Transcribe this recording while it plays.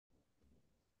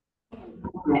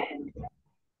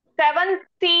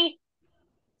7C.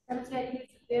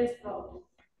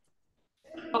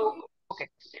 Oh, okay.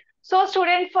 So,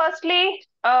 student, firstly,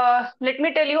 let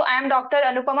me tell you, I am Dr.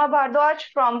 Anupama Bhardwaj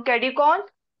from Kedicon,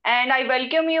 and I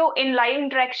welcome you in live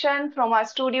interaction from our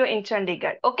studio in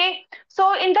Chandigarh. Okay.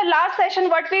 So, in the last session,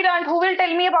 what we learned, who will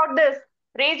tell me about this?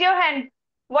 Raise your hand.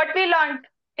 What we learned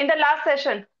in the last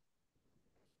session?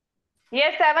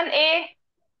 Yes, 7A.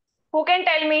 Who can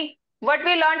tell me what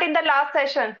we learned in the last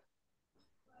session?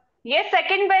 Yes,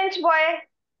 second bench boy.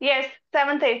 Yes,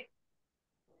 7th A.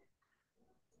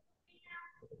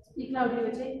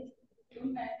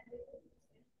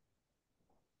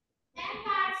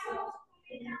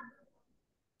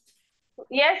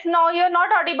 Yes, no, you're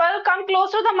not audible. Come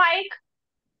close to the mic.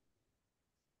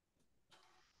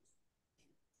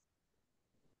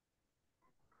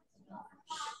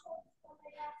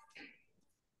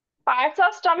 Parts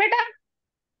of stomata.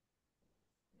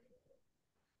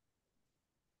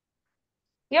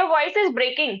 Your voice is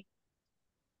breaking.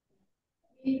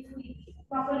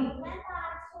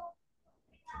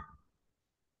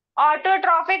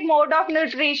 Autotrophic mode of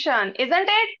nutrition, isn't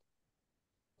it?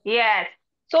 Yes.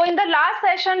 So in the last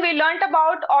session, we learned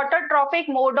about autotrophic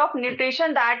mode of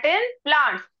nutrition, that in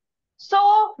plants.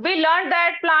 So we learned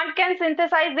that plant can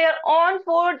synthesize their own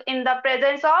food in the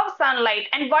presence of sunlight.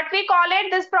 And what we call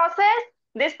it, this process?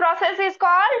 This process is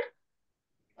called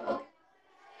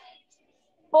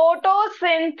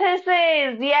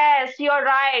photosynthesis. Yes, you're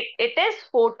right. It is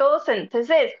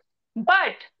photosynthesis.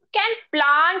 But can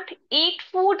plant eat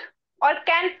food, or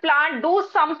can plant do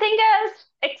something else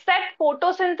except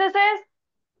photosynthesis?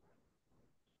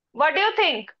 What do you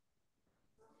think?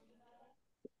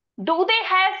 Do they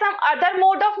have some other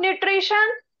mode of nutrition?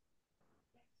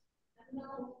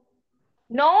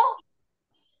 No?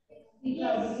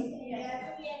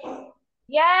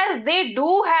 Yes, they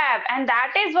do have, and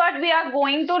that is what we are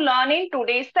going to learn in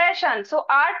today's session. So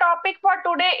our topic for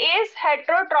today is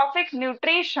heterotrophic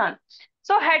nutrition.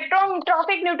 So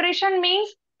heterotrophic nutrition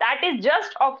means that is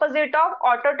just opposite of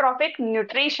autotrophic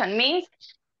nutrition, means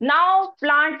now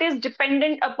plant is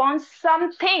dependent upon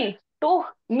something to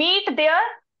meet their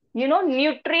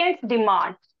nutrients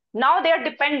demand. Now they are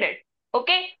dependent.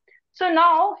 Okay. So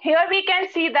now here we can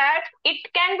see that it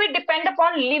can be depend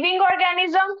upon living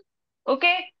organism.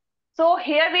 Okay, so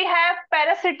here we have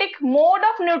parasitic mode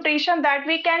of nutrition that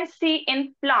we can see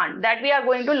in plant, that we are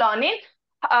going to learn in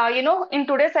in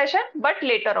today's session, but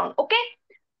later on. Okay,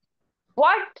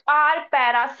 what are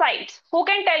parasites? Who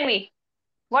can tell me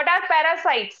what are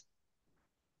parasites?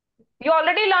 You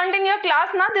already learned in your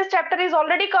class now, this chapter is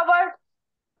already covered.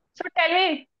 So tell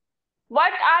me,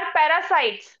 what are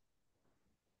parasites?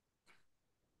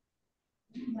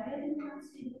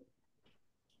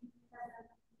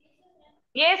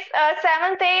 Yes,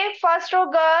 7th A, first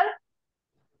row girl.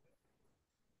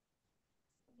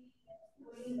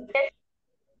 Yes,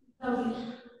 A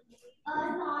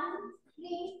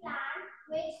non-living plant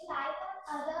which live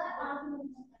on other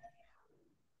organisms.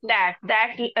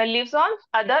 that lives on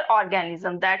other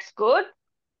organism. That's good.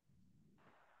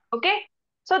 Okay,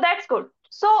 so that's good.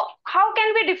 So how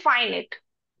can we define it,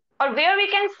 or where we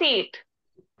can see it?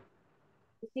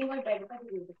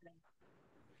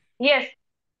 Yes.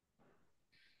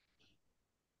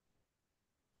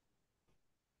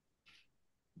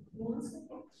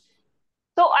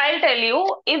 So I'll tell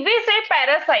you, if we say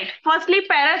parasite, firstly,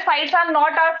 parasites are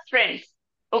not our friends.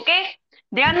 Okay,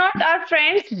 they are not our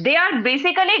friends. They are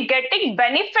basically getting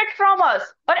benefit from us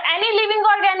or any living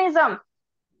organism.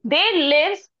 They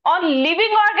live on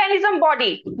living organism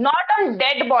body, not on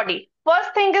dead body.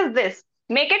 First thing is this,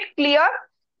 make it clear.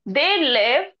 They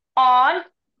live on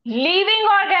living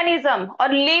organism or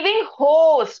living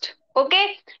host.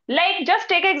 Okay, like just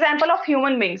take example of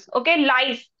human beings. Okay,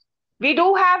 lice. We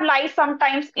do have lice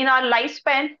sometimes in our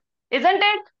lifespan, isn't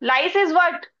it? Lice is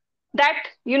what? That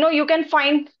you can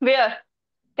find where?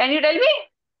 Can you tell me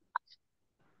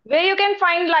where you can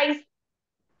find lice?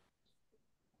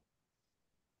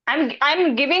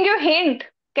 I'm giving you hint.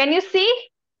 Can you see?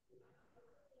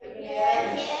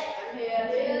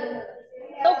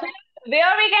 So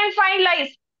where we can find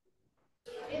lice?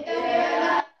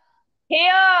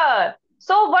 Here.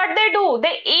 So what they do?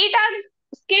 They eat our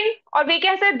skin, or we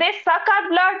can say they suck our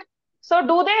blood. So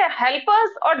do they help us,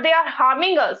 or they are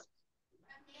harming us?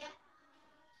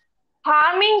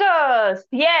 Harming us.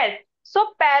 Yes.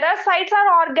 So parasites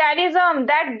are organisms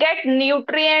that get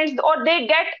nutrients or they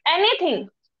get anything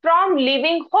from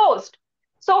living host.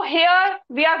 So here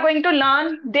we are going to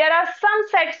learn there are some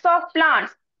sets of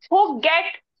plants who get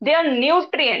their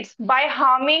nutrients by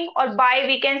harming, or by,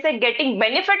 we can say, getting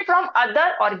benefit from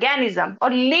other organism or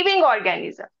living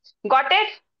organism. Got it?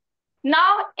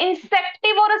 Now,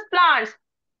 insectivorous plants.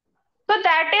 So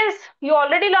that is, you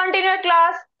already learned in your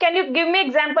class. Can you give me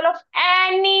example of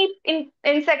any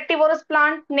insectivorous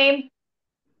plant name?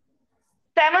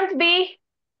 Seventh B.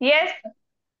 Yes.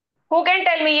 Who can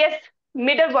tell me? Yes.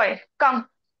 Middle boy, come.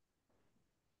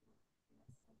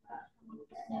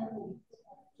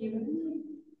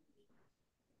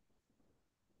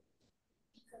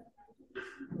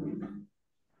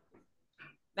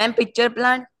 Ma'am pitcher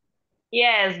plant.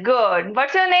 Yes, good.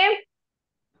 What's your name?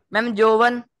 Ma'am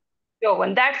जोवन.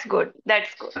 Jovan. That's good.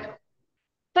 That's good.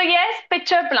 So yes,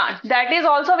 picture plant. That is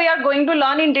also we are going to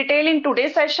learn in detail in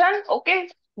today's session. Okay.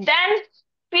 Then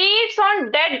feeds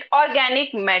on dead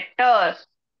organic matter.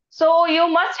 So you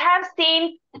must have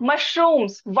seen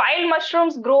mushrooms. Wild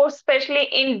mushrooms grow especially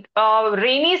in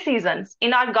rainy seasons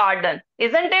in our garden,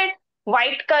 isn't it?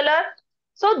 White color.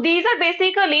 So these are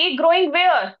basically growing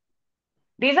where?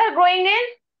 These are growing in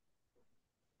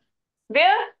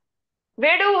where?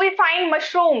 Where do we find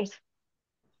mushrooms?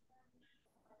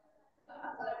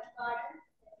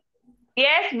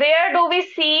 Yes, where do we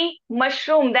see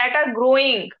mushroom that are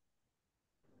growing?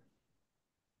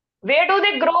 Where do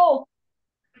they grow?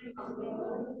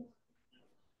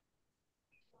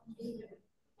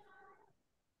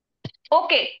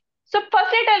 Okay. So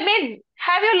firstly tell me,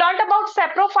 have you learned about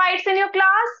saprophytes in your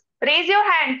class? Raise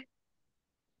your hand.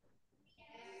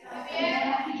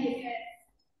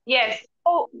 Yes.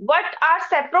 So what are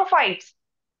saprophytes?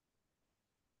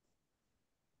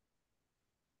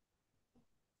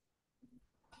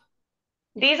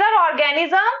 These are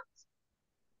organisms.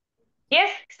 Yes,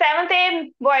 seventh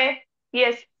A boy.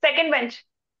 Yes, second bench.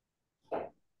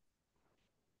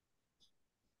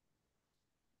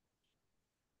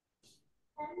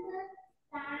 And the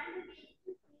sand makes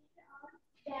the feet of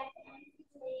dead and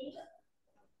decayed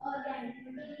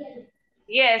organisms.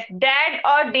 Yes, dead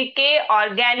or decay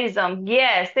organism.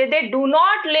 Yes, they do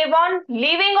not live on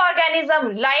living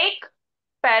organism like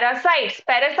parasites.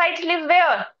 Parasites live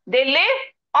where? They live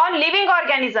on living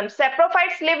organisms.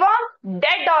 Saprophytes live on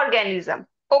dead organism.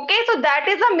 Okay, so that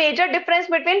is the major difference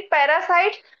between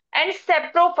parasites and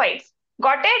saprophytes.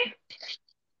 Got it?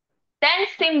 Then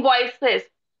symbiosis.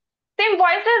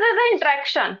 Symbiosis is an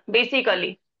interaction,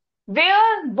 basically,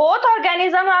 where both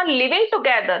organisms are living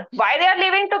together. Why they are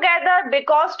living together?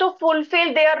 Because to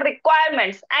fulfill their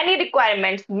requirements, any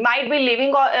requirements, might be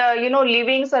living, or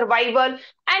living, survival,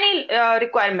 any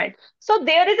requirement. So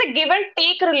there is a give and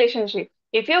take relationship.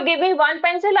 If you give me one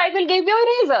pencil, I will give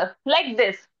you eraser, like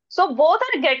this. So both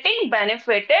are getting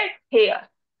benefited here.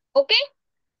 Okay.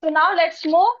 So now let's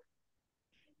move.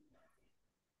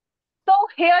 So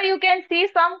here you can see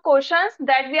some questions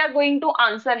that we are going to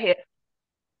answer here.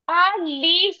 Are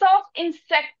leaves of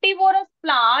insectivorous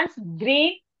plants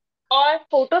green or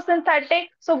photosynthetic?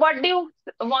 So what do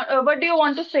you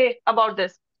want to say about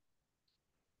this?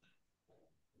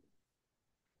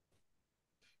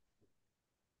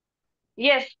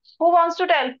 Yes, who wants to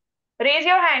tell? Raise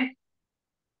your hand.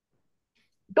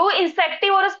 Do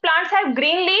insectivorous plants have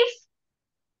green leaves?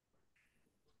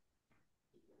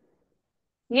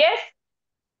 Yes?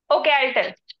 Okay, I'll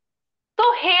tell. So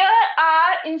here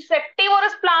are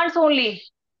insectivorous plants only.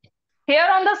 Here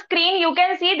on the screen, you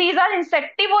can see these are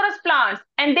insectivorous plants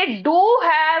and they do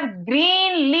have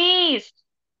green leaves.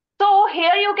 So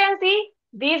here you can see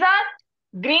these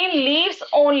are green leaves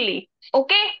only.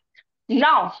 Okay.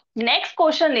 Now, next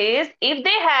question is, if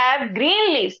they have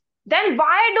green leaves, then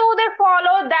why do they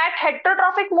follow that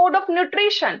heterotrophic mode of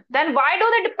nutrition? Then why do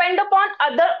they depend upon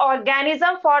other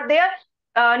organism for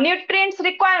their nutrients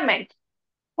requirement?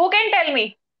 Who can tell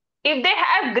me? If they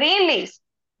have green leaves,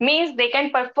 means they can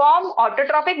perform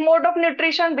autotrophic mode of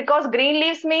nutrition, because green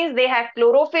leaves means they have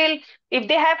chlorophyll. If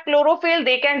they have chlorophyll,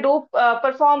 they can do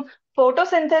perform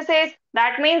photosynthesis.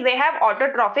 That means they have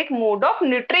autotrophic mode of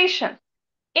nutrition.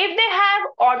 If they have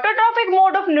autotrophic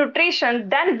mode of nutrition,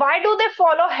 then why do they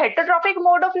follow heterotrophic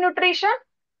mode of nutrition?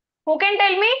 Who can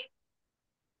tell me?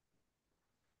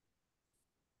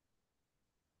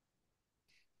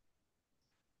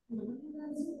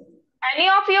 Any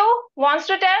of you wants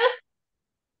to tell?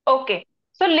 Okay.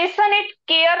 So listen it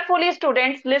carefully,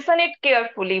 students. Listen it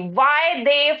carefully. Why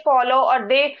they follow, or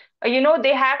they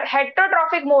have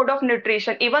heterotrophic mode of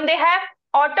nutrition. Even they have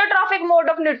autotrophic mode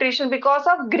of nutrition because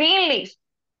of green leaves.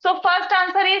 So first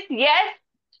answer is yes.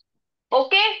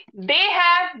 Okay. They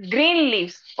have green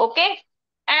leaves. Okay.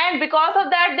 And because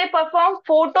of that, they perform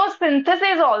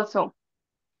photosynthesis also.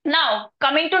 Now,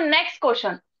 coming to next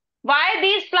question. Why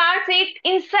these plants eat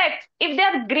insects if they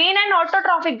are green and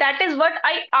autotrophic? That is what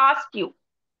I ask you.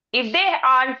 If they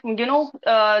are,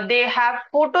 they have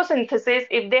photosynthesis,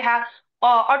 if they have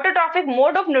autotrophic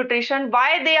mode of nutrition,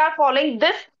 why they are following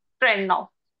this trend now?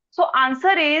 So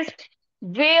answer is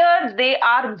where they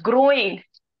are growing,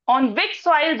 on which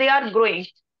soil they are growing.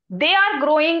 They are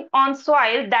growing on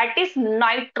soil that is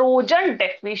nitrogen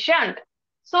deficient.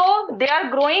 So they are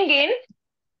growing in,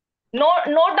 note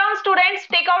down students,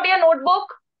 take out your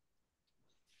notebook.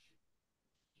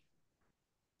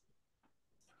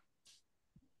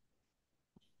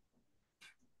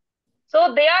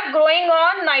 So they are growing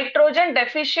on nitrogen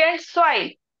deficient soil.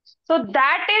 So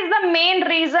that is the main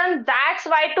reason. That's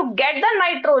why to get the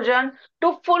nitrogen,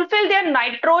 to fulfill their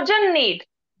nitrogen need,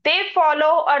 they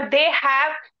follow or they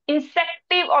have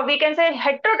insective, or we can say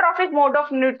heterotrophic mode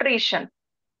of nutrition.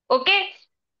 Okay.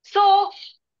 So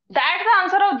that's the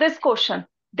answer of this question.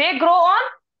 They grow on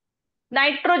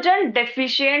nitrogen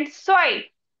deficient soil.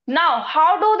 Now,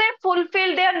 how do they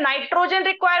fulfill their nitrogen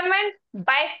requirement?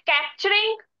 By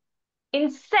capturing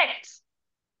insects.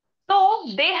 So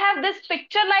they have this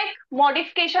picture like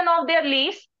modification of their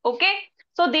leaves. Okay.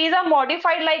 So these are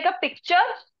modified like a picture.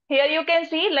 Here you can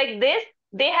see like this.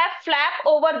 They have flap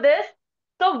over this.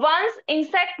 So once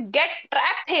insect get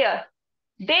trapped here,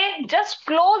 they just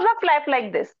close the flap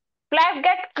like this. Flap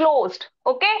get closed.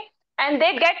 Okay. And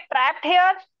they get trapped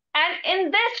here. And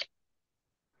in this,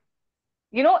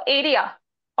 area,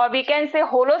 or we can say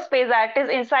hollow space that is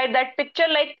inside that picture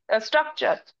like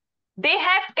structure, they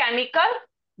have chemical.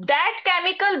 That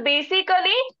chemical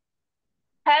basically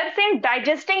helps in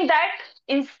digesting that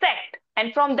insect,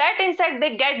 and from that insect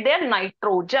they get their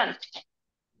nitrogen.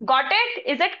 Got it?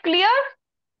 Is it clear?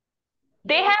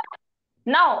 They have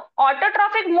now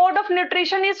autotrophic mode of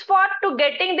nutrition is for to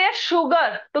getting their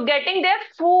sugar, to getting their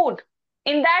food.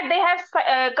 In that they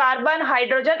have carbon,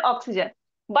 hydrogen, oxygen,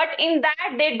 but in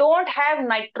that they don't have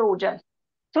nitrogen.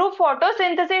 Through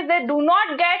photosynthesis they do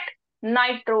not get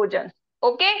nitrogen.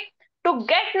 Okay. To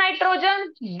get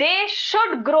nitrogen they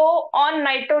should grow on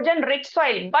nitrogen rich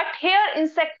soil, but here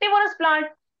insectivorous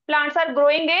plants are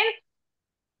growing in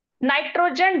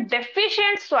nitrogen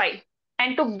deficient soil,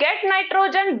 and to get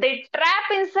nitrogen they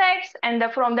trap insects, and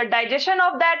from the digestion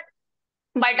of that,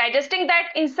 by digesting that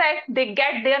insect they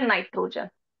get their nitrogen.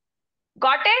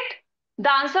 Got it?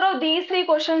 The answer of these three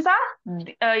questions are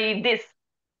this.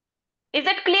 Is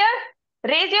it clear?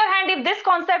 Raise your hand if this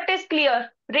concept is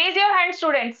clear. Raise your hand,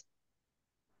 students.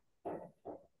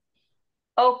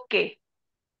 Okay.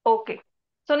 Okay.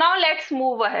 So now let's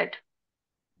move ahead.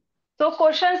 So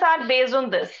questions are based on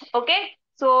this. Okay.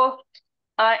 So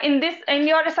in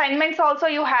your assignments also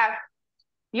you all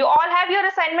have your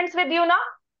assignments with you now.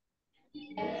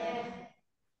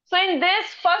 So in this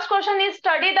first question is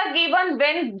study the given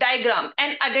Venn diagram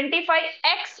and identify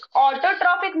X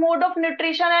autotrophic mode of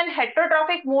nutrition and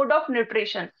heterotrophic mode of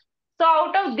nutrition. So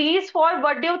out of these four,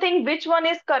 what do you think which one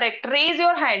is correct? Raise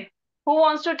your hand. Who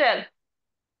wants to tell?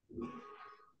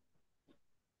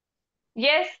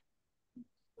 Yes.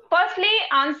 Firstly,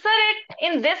 answer it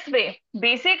in this way.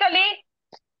 Basically,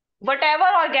 whatever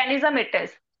organism it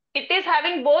is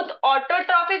having both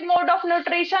autotrophic mode of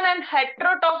nutrition and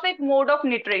heterotrophic mode of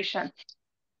nutrition.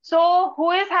 So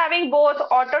who is having both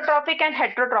autotrophic and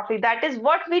heterotrophic? That is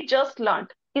what we just learned.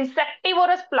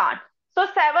 Insectivorous plant. So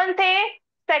seventh A,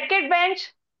 second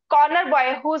bench, corner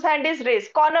boy, whose hand is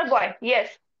raised? Corner boy, yes,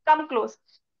 come close.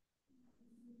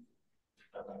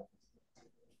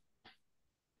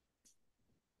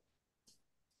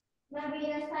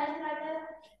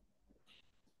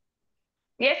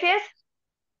 Yes, yes.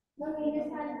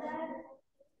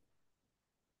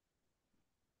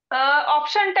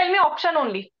 Option, tell me option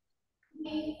only.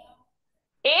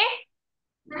 A?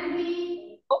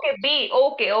 Okay, B.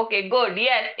 Okay, okay, good.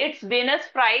 Yes, it's Venus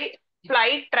fly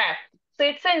trap. So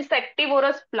it's an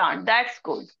insectivorous plant. That's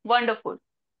good. Wonderful.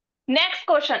 Next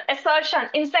question, assertion.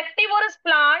 Insectivorous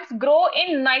plants grow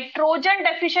in nitrogen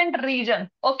deficient region.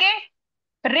 Okay.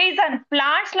 Reason,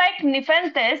 plants like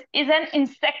Nepenthes is an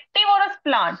insectivorous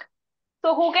plant.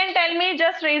 So who can tell me?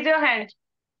 Just raise your hand.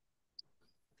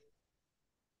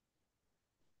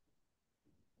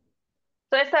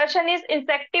 So assertion is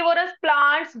insectivorous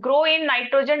plants grow in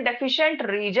nitrogen deficient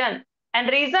region. And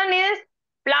reason is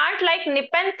plant like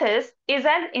Nepenthes is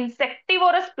an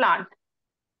insectivorous plant.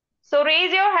 So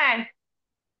raise your hand.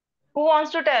 Who wants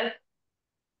to tell?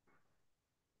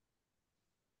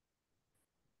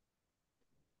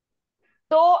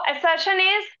 So assertion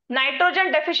is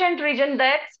nitrogen deficient region.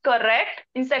 That's correct.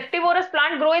 Insectivorous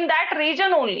plant grow in that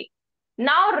region only.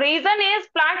 Now, reason is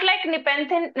plant like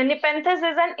Nepenthes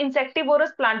is an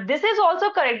insectivorous plant. This is also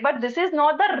correct, but this is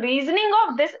not the reasoning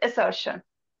of this assertion.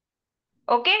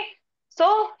 Okay.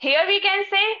 So here we can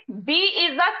say B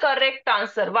is the correct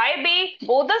answer. Why B?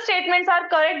 Both the statements are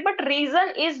correct, but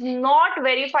reason is not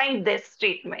verifying this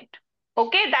statement.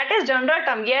 Okay, that is general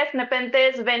term. Yes,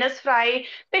 Nepenthes, Venus fly,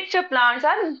 picture plants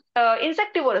are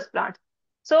insectivorous plants.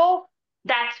 So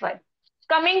that's why.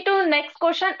 Coming to next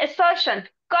question, assertion.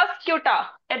 Cuscuta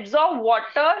absorb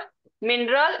water,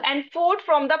 mineral and food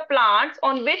from the plants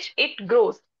on which it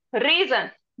grows.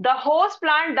 Reason. The host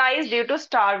plant dies due to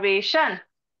starvation.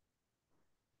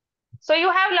 So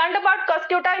you have learned about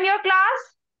Cuscuta in your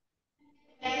class.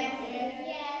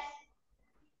 Yes.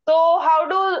 So how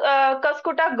do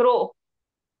Cuscuta grow?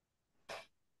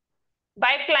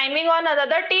 By climbing on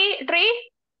another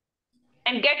tree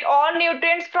and get all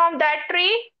nutrients from that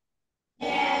tree.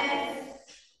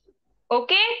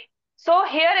 Okay. So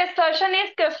here assertion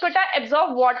is Cuscuta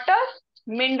absorb water,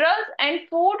 minerals and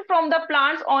food from the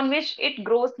plants on which it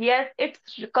grows. Yes, it's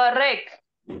correct.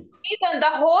 Reason the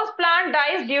host plant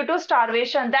dies due to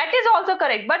starvation. That is also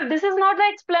correct, but this is not the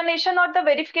explanation or the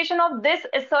verification of this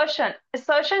assertion.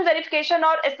 Assertion, verification,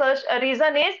 or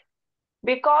reason is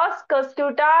because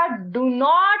Cuscuta do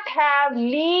not have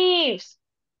leaves.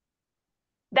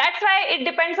 That's why it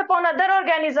depends upon other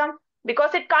organism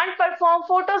because it can't perform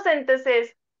photosynthesis.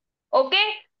 Okay,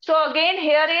 so again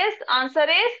here is answer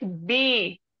is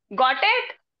B. Got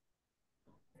it?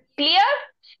 Clear?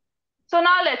 So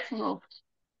now let's move.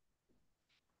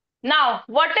 Now,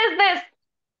 what is this?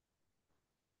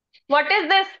 What is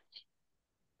this?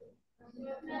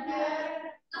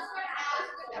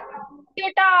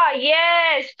 Cuscuta,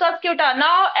 yes, Cuscuta.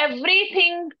 Now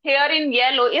everything here in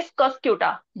yellow is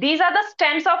Cuscuta. These are the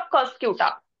stems of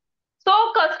Cuscuta. So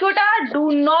Cuscuta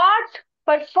do not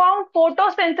perform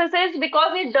photosynthesis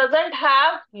because it doesn't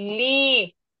have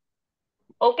leaf.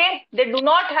 Okay, they do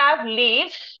not have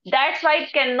leaves. That's why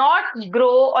it cannot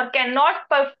grow or cannot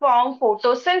perform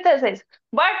photosynthesis.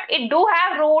 But it do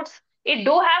have roots, it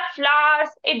do have flowers,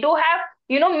 it do have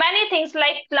many things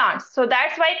like plants. So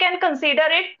that's why I can consider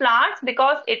it plants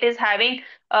because it is having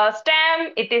a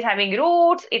stem, it is having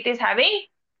roots, it is having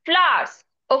flowers.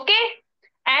 Okay.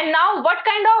 And now what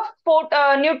kind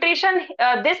of nutrition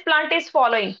this plant is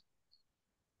following?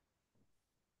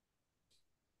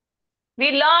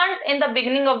 We learned in the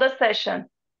beginning of the session.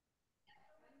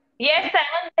 Yes,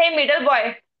 seventh, hey, middle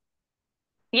boy.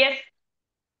 Yes,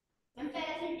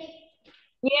 Parasitic.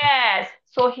 yes.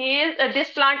 So this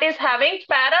plant is having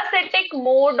parasitic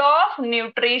mode of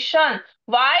nutrition.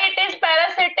 Why it is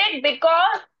parasitic?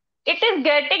 Because it is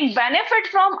getting benefit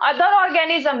from other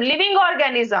organism, living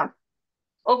organism.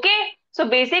 Okay. So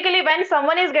basically, when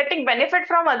someone is getting benefit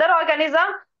from other organism,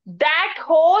 that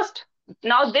host,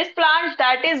 now this plant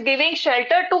that is giving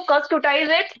shelter to Cuscuta is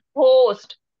its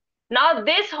host. Now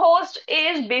this host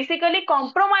is basically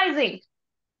compromising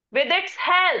with its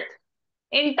health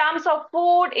in terms of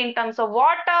food, in terms of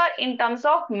water, in terms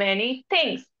of many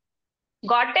things.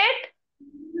 Got it?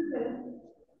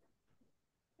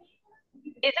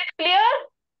 Is it clear?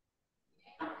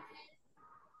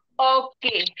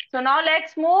 Okay. So now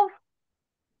let's move.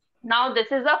 Now this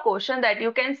is a question that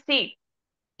you can see.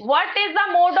 What is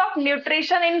the mode of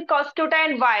nutrition in Cuscuta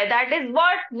and why? That is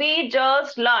what we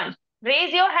just learned.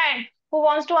 Raise your hand. Who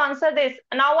wants to answer this?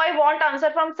 Now I want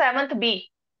answer from 7th B.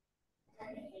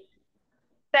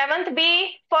 7th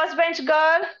B, first bench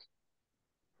girl.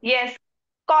 Yes.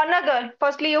 Corner girl.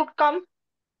 Firstly, you come.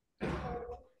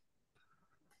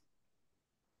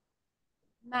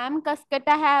 Ma'am, Cuscuta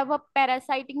have a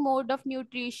parasitic mode of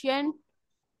nutrition.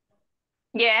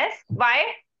 Yes. Why?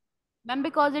 Ma'am,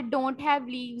 because it don't have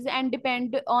leaves and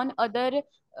depend on other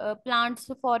plants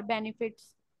for benefits.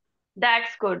 That's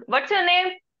good. What's your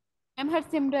name? I'm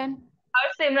Harsimran.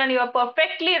 Simran, you are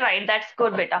perfectly right. That's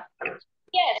good, beta.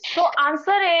 Yes. So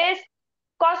answer is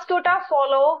Cuscuta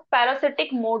follow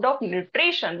parasitic mode of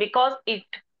nutrition because it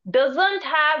doesn't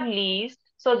have leaves.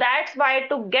 So that's why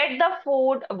to get the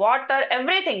food, water,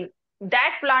 everything,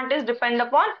 that plant is depend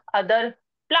upon other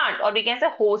plant or we can say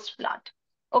host plant.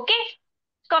 Okay.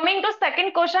 Coming to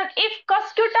second question, if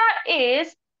Cuscuta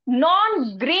is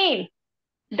non-green,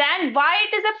 then why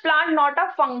it is a plant, not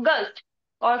a fungus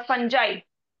or fungi?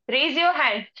 Raise your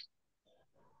hand.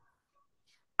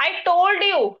 I told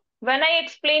you when I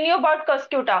explain you about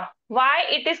Cuscuta, why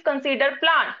it is considered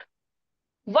plant.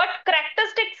 What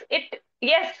characteristics it,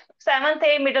 yes, 7th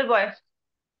A middle boy.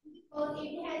 Because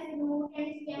it has root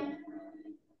and stem.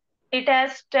 It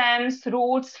has stems,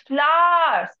 roots,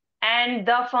 flowers, and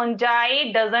the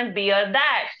fungi doesn't bear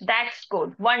that. That's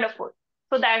good. Wonderful.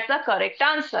 So that's the correct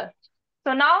answer.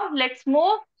 So now let's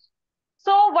move.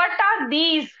 So what are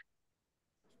these?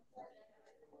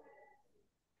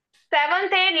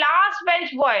 Seventh A, last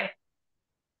bench boy.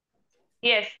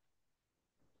 Yes.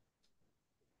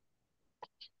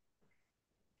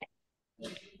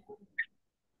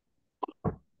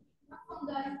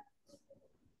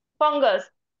 Fungus.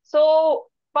 So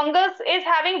fungus is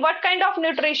having what kind of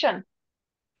nutrition?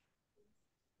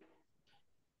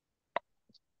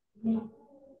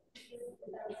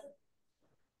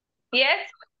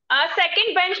 Yes.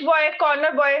 Second bench boy,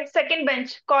 corner boy, second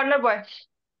bench, corner boy.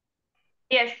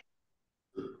 Yes.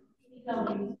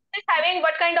 Is having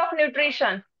what kind of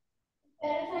nutrition?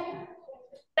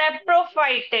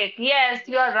 Saprophytic. Yes,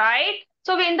 you are right.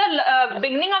 So in the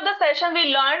beginning of the session,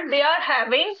 we learned they are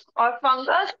having, or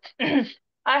fungus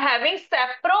are having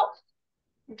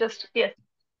just yes,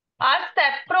 are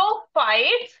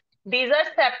saprophytes. These are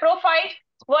saprophytes.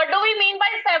 What do we mean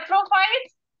by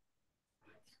saprophytes?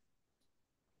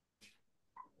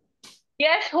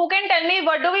 Yes, who can tell me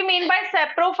what do we mean by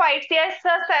saprophytes? Yes,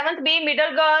 seventh B,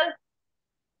 middle girl,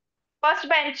 first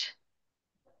bench.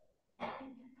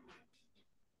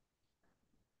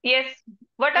 Yes,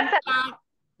 what are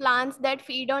Plants that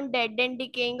feed on dead and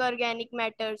decaying organic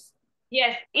matters.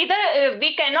 yes, either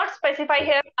we cannot specify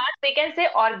here plants, we can say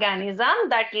organism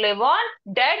that live on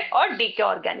dead or decay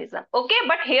organism. Okay,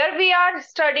 but here we are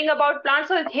studying about plants,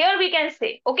 so here we can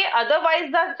say, okay,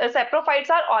 otherwise the saprophytes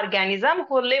are organism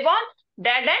who live on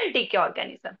dead and decay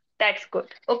organism. That's good.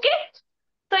 Okay,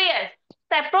 so yes,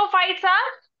 saprophytes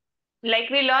are, like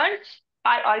we learned,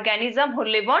 are organism who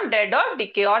live on dead or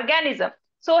decay organism.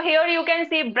 So here you can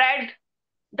see bread,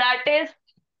 that is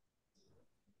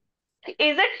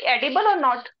it edible or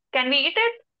not? Can we eat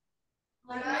it?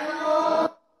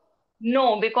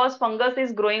 No, because fungus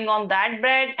is growing on that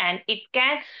bread and it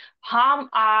can harm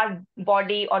our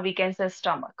body, or we can say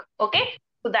stomach. Okay,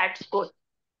 so that's good.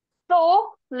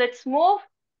 So let's move.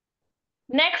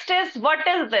 Next is, what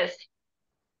is this?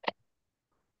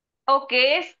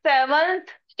 Okay, seventh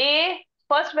A,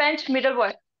 first bench, middle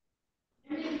boy.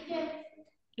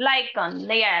 Lichen.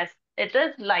 Yes, it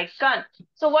is lichen.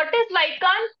 So what is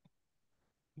lichen?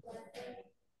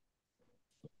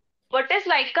 What is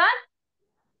lichen?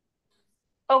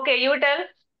 Okay, you tell.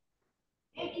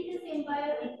 It is a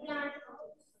symbiotic plant.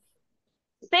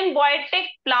 Symbiotic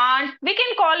plant. We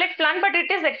can call it plant, but it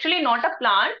is actually not a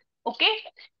plant. Okay.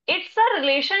 It's a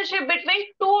relationship between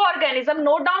two organisms.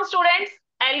 Note down, students.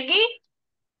 Algae.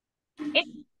 In,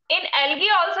 in algae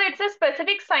also, it's a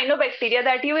specific cyanobacteria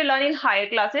that you will learn in higher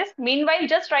classes. Meanwhile,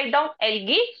 just write down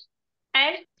algae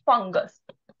and fungus.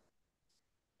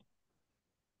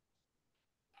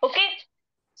 Okay.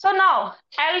 So now,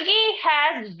 algae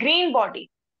has green body.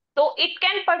 So it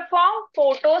can perform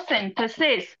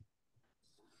photosynthesis.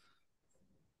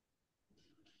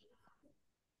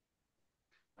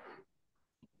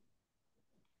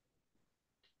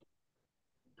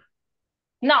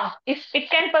 Now, if it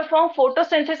can perform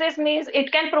photosynthesis, means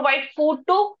it can provide food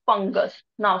to fungus.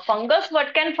 Now,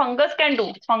 what can fungus can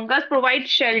do? Fungus provide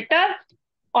shelter,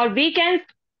 or we can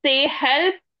say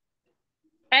help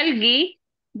algae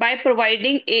by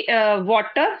providing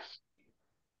water,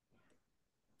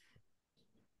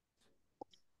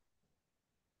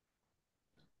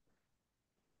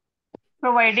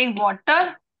 providing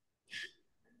water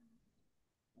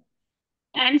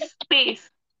and space.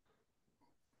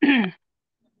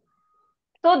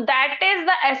 So that is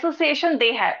the association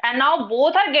they have, and now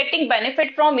both are getting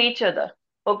benefit from each other.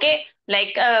 Okay,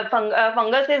 like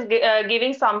fungus is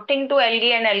giving something to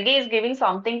algae, and algae is giving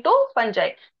something to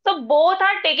fungi. So both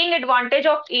are taking advantage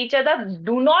of each other.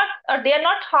 They are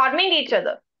not harming each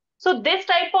other. So this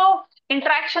type of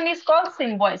interaction is called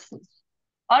symbiosis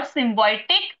or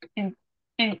symbiotic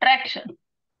interaction.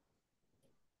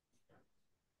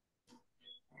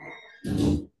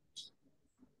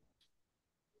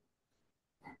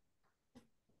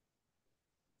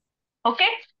 Okay,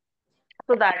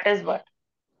 so that is what.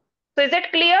 So is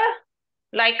it clear?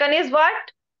 Lichen is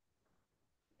what?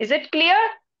 Is it clear?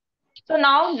 So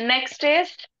now next is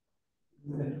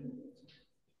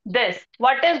this.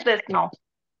 What is this now?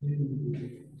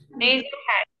 Raise your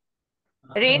hand.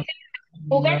 Raise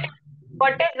your hand.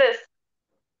 What is this?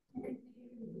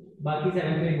 बाकी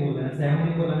 7 पे बोल रहा है 7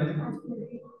 नहीं बोला मैंने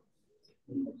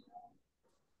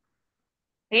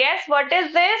Yes, what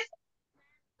is this?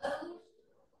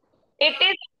 It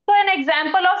is also an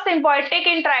example of symbiotic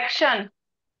interaction.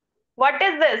 What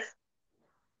is this?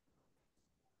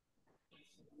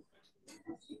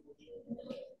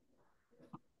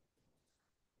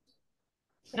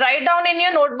 Write down in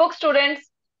your notebook, students.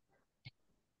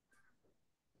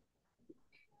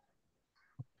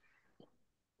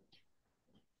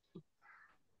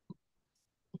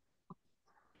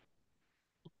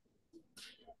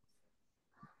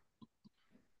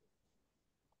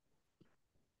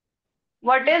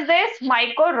 What is this?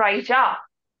 Mycorrhiza.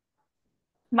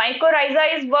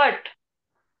 Mycorrhiza is what?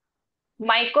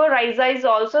 Mycorrhiza is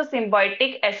also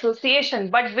symbiotic association,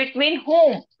 but between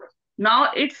whom?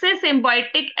 Now it's a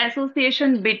symbiotic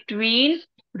association between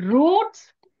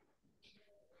roots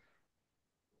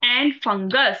and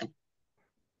fungus.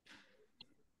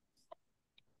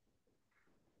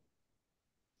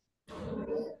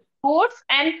 Roots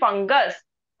and fungus.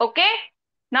 Okay.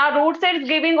 Now roots is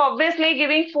giving, obviously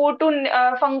giving food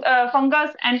to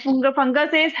fungus, and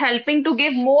fungus is helping to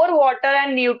give more water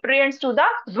and nutrients to the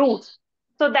roots.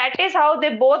 So that is how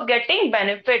they both getting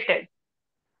benefited.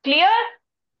 Clear?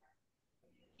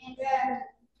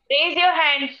 Raise your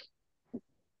hand.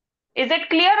 Is it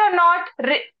clear or not?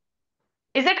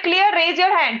 Is it clear? Raise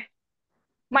your hand.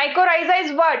 Mycorrhiza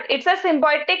is what? It's a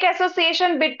symbiotic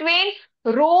association between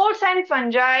roots and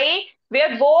fungi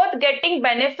where both getting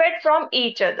benefit from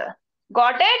each other.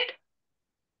 Got it?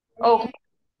 Okay.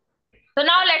 So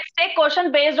now let's take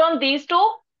question based on these two.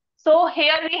 So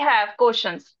here we have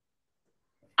questions.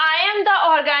 I am the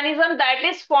organism that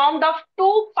is formed of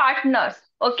two partners.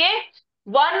 Okay.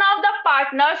 One of the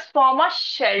partners form a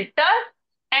shelter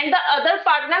and the other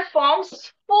partner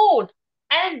forms food.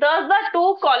 And thus the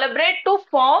two collaborate to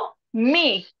form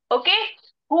me. Okay.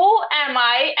 Who am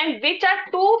I and which are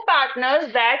two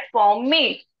partners that form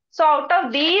me? So out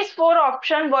of these four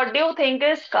options, what do you think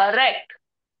is correct?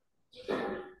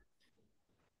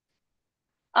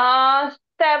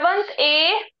 Seventh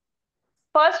A,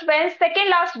 first bench, second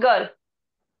last girl.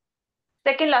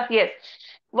 Second last, yes.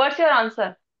 What's your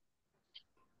answer?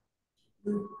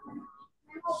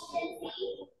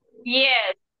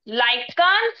 Yes,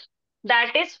 lichen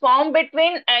that is formed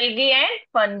between algae and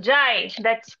fungi.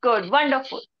 That's good.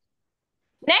 Wonderful.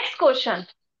 Next question.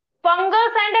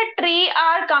 Fungus and a tree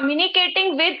are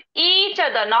communicating with each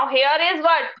other. Now here is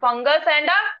what? Fungus and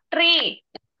a tree.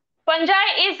 Fungi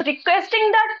is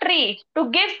requesting the tree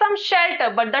to give some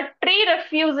shelter, but the tree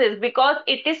refuses because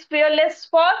it is fearless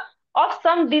of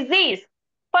some disease.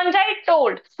 Fungi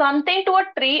told something to a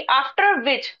tree, after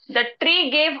which the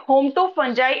tree gave home to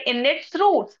fungi in its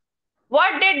roots.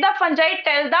 What did the fungi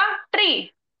tell the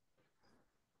tree?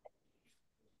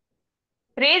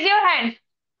 Raise your hand.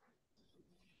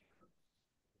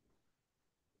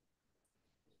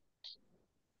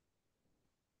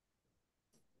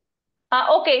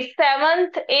 Okay,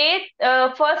 seventh, eighth,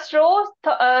 first row,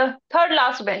 third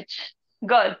last bench.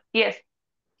 Girl, yes.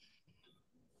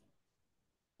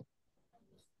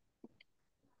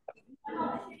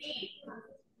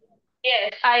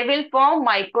 Yes, I will form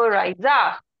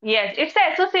mycorrhiza. Yes, it's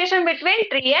an association between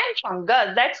tree and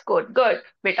fungus. That's good. Good,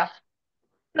 beta.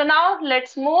 So now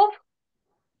let's move.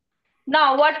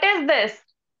 Now, what is this?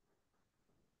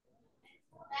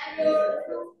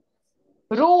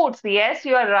 Roots. Yes,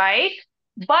 you are right.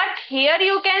 But here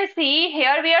you can see,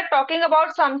 here we are talking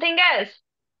about something else.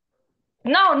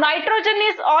 Now, nitrogen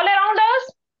is all around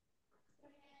us.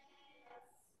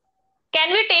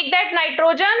 Can we take that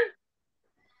nitrogen?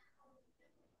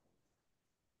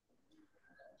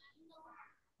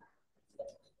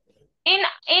 In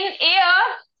air,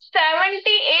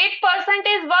 78%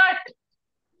 is what?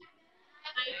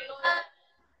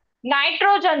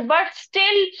 Nitrogen, but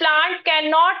still plant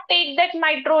cannot take that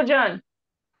nitrogen.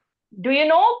 Do you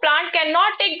know plant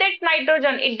cannot take that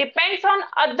nitrogen? It depends on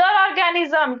other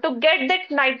organism to get that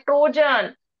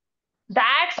nitrogen.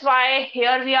 That's why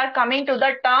here we are coming to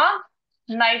the term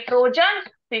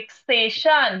nitrogen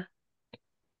fixation.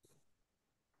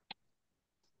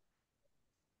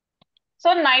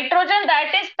 So nitrogen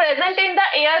that is present in the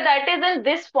air, that is in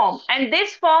this form, and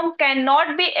this form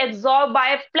cannot be absorbed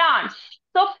by plants.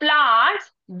 So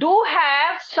plants do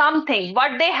have something.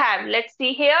 What they have? Let's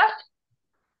see here.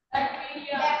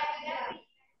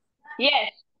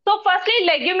 Yes. So firstly,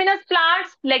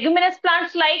 leguminous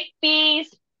plants like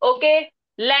peas, okay,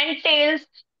 lentils,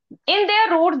 in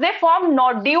their roots, they form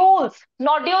nodules.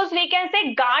 Nodules, we can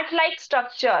say gauntlike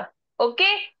structure,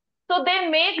 okay. So they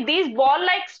make these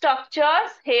ball-like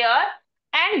structures here,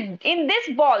 and in this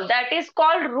ball, that is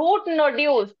called root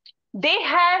nodules, they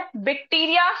have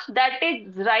bacteria, that is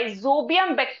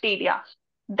rhizobium bacteria.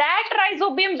 That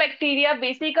rhizobium bacteria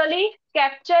basically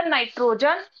capture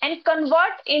nitrogen and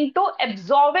convert into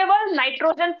absorbable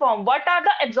nitrogen form. What are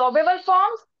the absorbable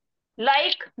forms?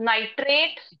 Like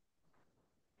nitrate.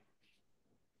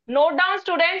 Note down,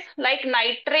 students, like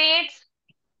nitrates,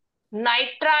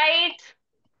 nitrites,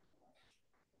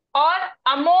 or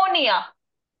ammonia.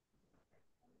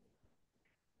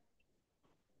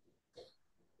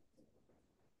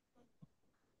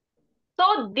 So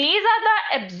these are the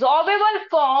absorbable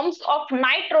forms of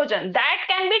nitrogen that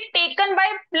can be taken by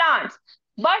plants.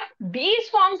 But these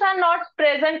forms are not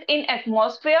present in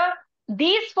atmosphere.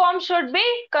 These forms should be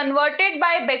converted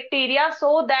by bacteria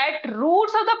so that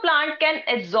roots of the plant can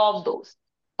absorb those.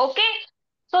 Okay?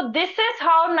 So this is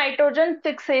how nitrogen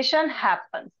fixation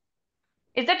happens.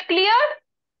 Is it clear?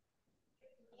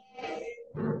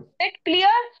 Is it clear?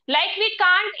 Like we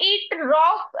can't eat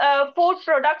raw food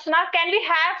products now. Can we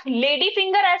have lady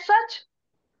finger as such?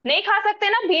 नहीं खा सकते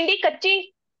ना, भिंडी कच्ची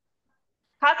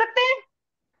खा सकते हैं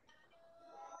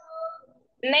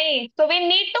नहीं. So we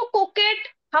need to cook it.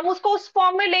 हम उसको उस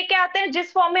फॉर्म में लेके आते हैं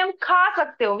जिस फॉर्म में हम खा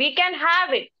सकते हो. We can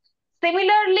have it.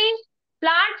 Similarly,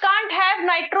 plant can't have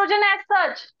nitrogen as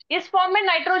such. इस फॉर्म में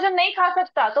नाइट्रोजन नहीं खा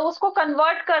सकता तो उसको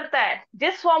कन्वर्ट करता है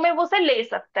जिस फॉर्म में वो उसे ले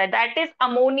सकता है. That is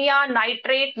ammonia,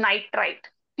 nitrate, nitrite.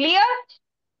 Clear?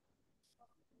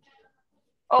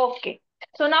 Okay.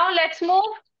 So now let's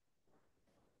move.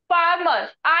 Farmer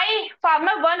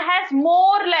 1 has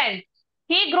more land.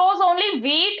 He grows only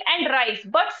wheat and rice,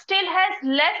 but still has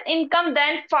less income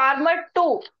than farmer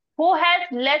 2, who has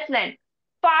less land.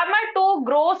 Farmer 2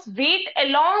 grows wheat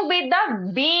along with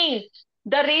the beans.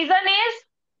 The reason is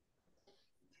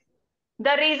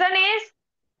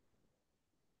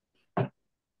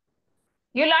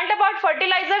you learned about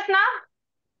fertilizers now?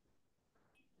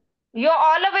 You're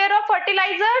all aware of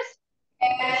fertilizers?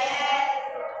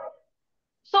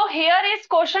 So here is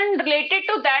question related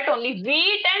to that only.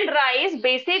 Wheat and rice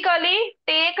basically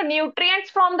take nutrients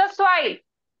from the soil.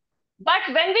 But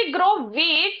when we grow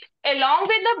wheat along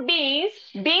with the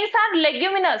beans are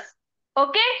leguminous.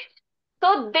 Okay?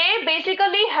 So they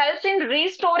basically helps in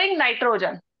restoring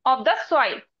nitrogen of the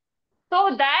soil.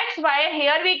 So that's why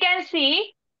here we can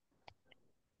see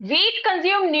wheat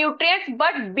consume nutrients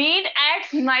but bean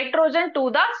adds nitrogen to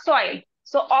the soil.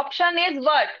 So option is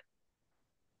what?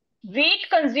 Wheat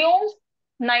consumes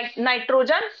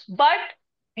nitrogen, but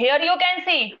here you can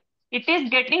see it is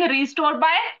getting restored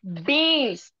by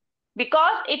beans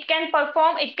because it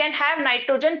can have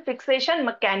nitrogen fixation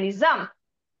mechanism.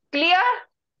 Clear?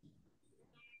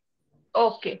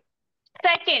 Okay.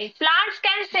 Second, plants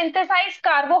can synthesize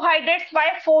carbohydrates by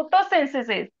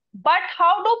photosynthesis. But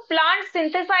how do plants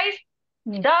synthesize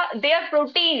their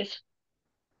proteins?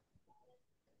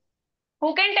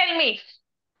 Who can tell me?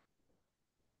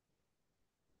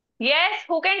 Yes,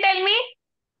 who can tell me?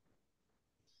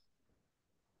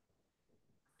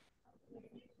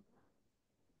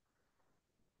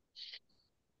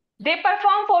 They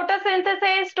perform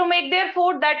photosynthesis to make their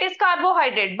food, that is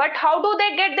carbohydrate. But how do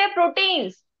they get their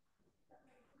proteins?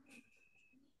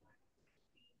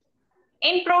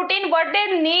 In protein, what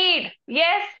they need?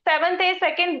 Yes, 7th A,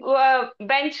 second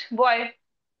bench boy.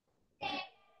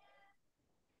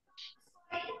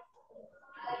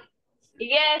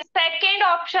 Yes, second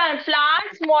option.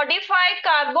 Plants modify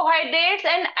carbohydrates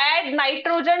and add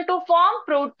nitrogen to form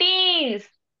proteins.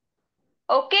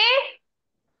 Okay?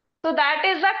 So that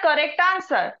is the correct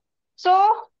answer.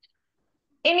 So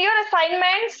in your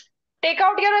assignments, take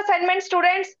out your assignment,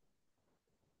 students.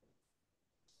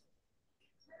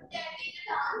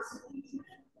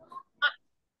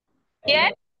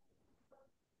 Yes.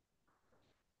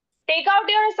 Take out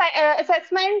your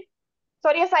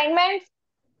assignments.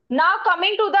 Now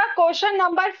coming to the question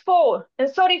number 5.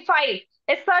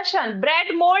 Assertion.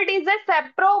 Bread mold is a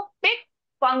sapropic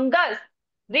fungus.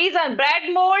 Reason.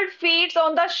 Bread mold feeds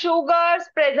on the sugars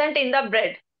present in the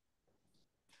bread.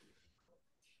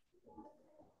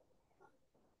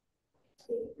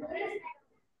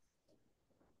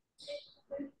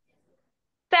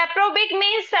 Sapropic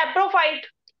means saprophyte.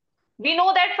 We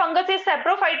know that fungus is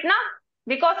saprophyte, na?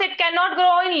 Because it cannot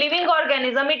grow in living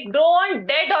organism. It grow on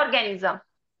dead organism.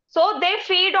 So they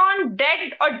feed on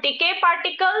dead or decay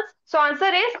particles. So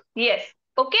answer is yes.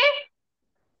 Okay.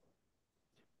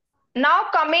 Now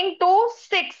coming to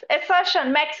 6.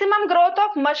 Assertion. Maximum growth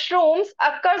of mushrooms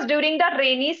occurs during the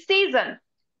rainy season.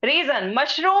 Reason.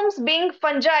 Mushrooms being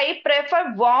fungi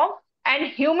prefer warm and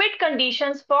humid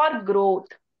conditions for growth.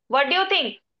 What do you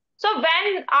think? So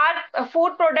when our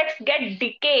food products get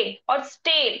decay or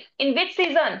stale, in which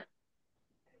season?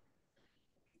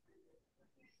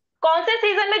 कौन से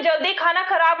season में जल्दी खाना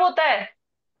खराब होता है?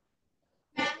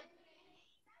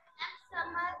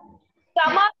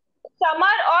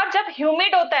 Summer और जब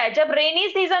ह्यूमिड होता है, जब रेनी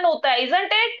सीजन होता है,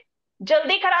 isn't it?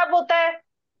 जल्दी खराब होता है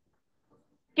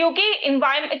क्योंकि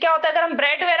इन्वायरमेंट क्या होता है, अगर हम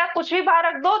ब्रेड वगैरह कुछ भी बाहर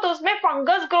रख दो तो उसमें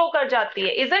फंगस ग्रो कर जाती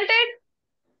है, isn't it?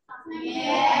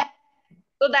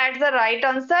 So that's the right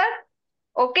answer.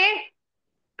 Okay.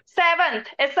 7th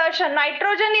assertion.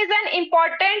 Nitrogen is an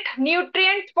important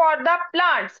nutrient for the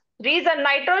plants. Reason,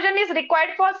 nitrogen is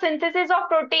required for synthesis of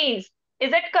proteins.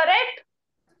 Is it correct?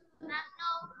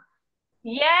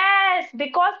 Yes,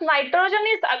 because nitrogen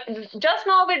is, just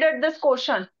now we did this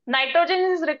question.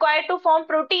 Nitrogen is required to form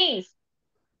proteins.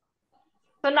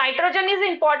 So nitrogen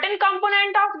is important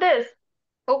component of this.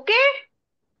 Okay?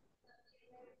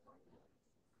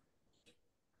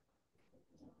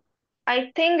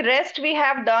 I think rest we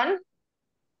have done.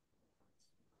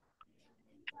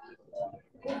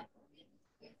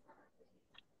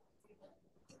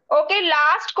 Okay,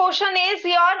 last question is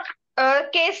your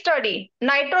case study.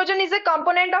 Nitrogen is a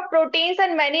component of proteins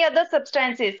and many other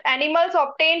substances. Animals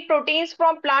obtain proteins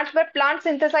from plants, where plants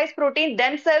synthesize protein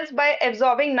themselves by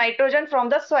absorbing nitrogen from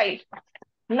the soil.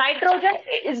 Nitrogen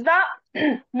is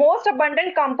the most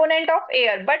abundant component of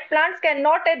air, but plants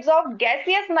cannot absorb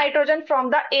gaseous nitrogen from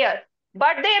the air.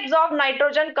 But they absorb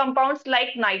nitrogen compounds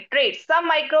like nitrates. Some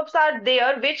microbes are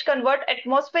there which convert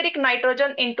atmospheric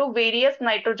nitrogen into various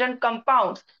nitrogen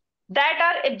compounds that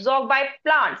are absorbed by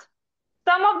plants.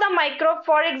 Some of the microbes,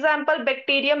 for example,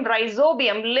 bacterium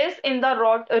rhizobium, lives in the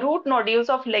root nodules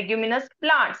of leguminous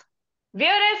plants,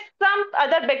 whereas some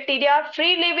other bacteria are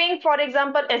free living, for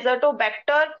example,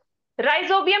 azotobacter.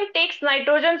 Rhizobium takes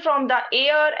nitrogen from the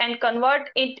air and convert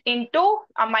it into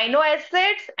amino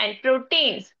acids and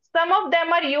proteins. Some of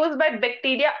them are used by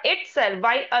bacteria itself,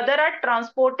 while others are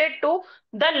transported to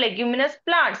the leguminous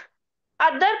plants.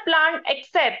 Other plants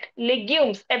except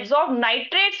legumes absorb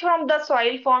nitrates from the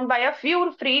soil formed by a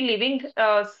few free living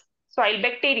soil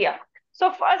bacteria.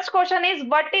 So first question is,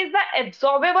 what is the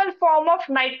absorbable form of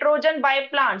nitrogen by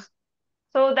plants?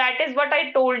 So that is what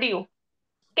I told you.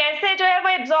 कैसे जो है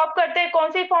वो absorb करते हैं,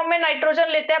 कौन सी form में nitrogen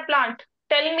लेते हैं plant?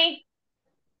 Tell me,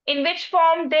 in which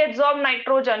form they absorb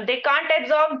nitrogen? They can't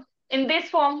absorb in this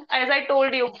form, as I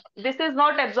told you. This is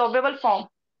not absorbable form.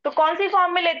 तो कौन सी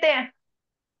form में लेते हैं?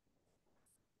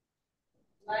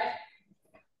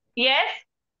 Yes.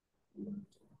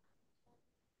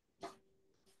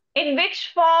 In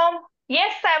which form?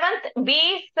 Yes, seventh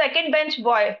B, second bench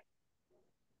boy.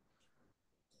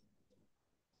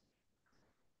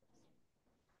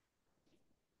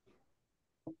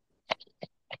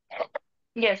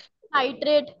 Yes,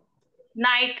 Nitrate.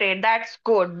 nitrate. That's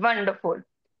good. Wonderful.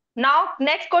 Now,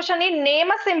 next question is, name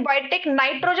a symbiotic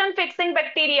nitrogen fixing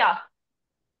bacteria.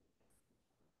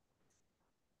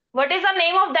 What is the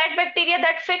name of that bacteria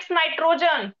that fix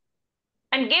nitrogen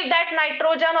and give that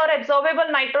nitrogen or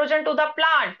absorbable nitrogen to the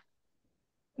plant?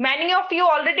 Many of you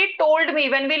already told me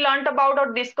when we learnt about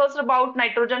or discussed about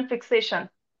nitrogen fixation.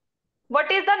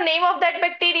 What is the name of that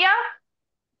bacteria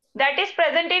that is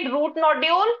present in root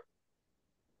nodule?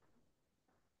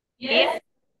 Yes.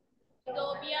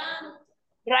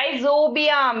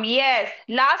 Rhizobium, yes.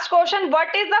 Last question,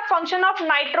 what is the function of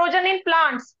nitrogen in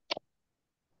plants?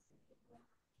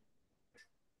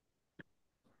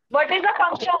 What is the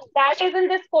function? That is in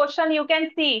this question, you can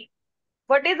see.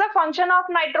 What is the function of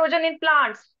nitrogen in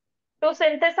plants? To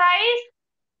synthesize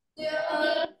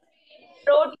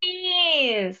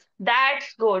proteins.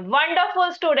 That's good.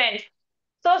 Wonderful, students.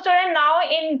 So, student, now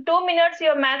in 2 minutes,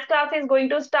 your math class is going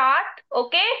to start.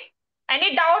 Okay?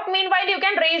 Any doubt? Meanwhile, you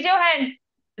can raise your hand.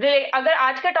 अगर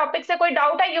आज के topic से कोई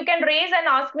doubt है, you can raise and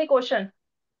ask me question.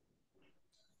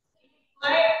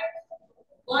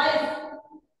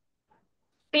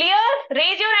 Clear?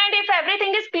 Raise your hand if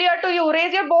everything is clear to you.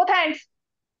 Raise your both hands.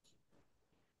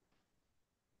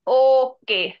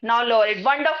 Okay, now lower it.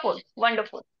 Wonderful,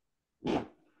 wonderful.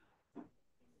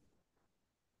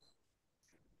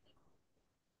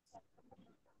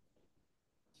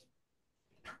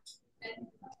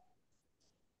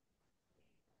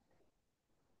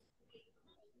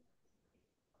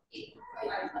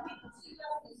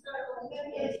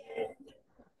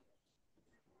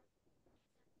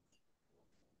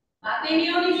 बातें नहीं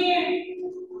होनी चाहिए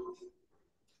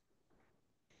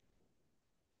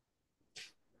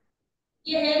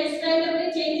ये हेयर स्टाइल अपने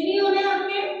change नहीं होने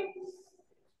आपके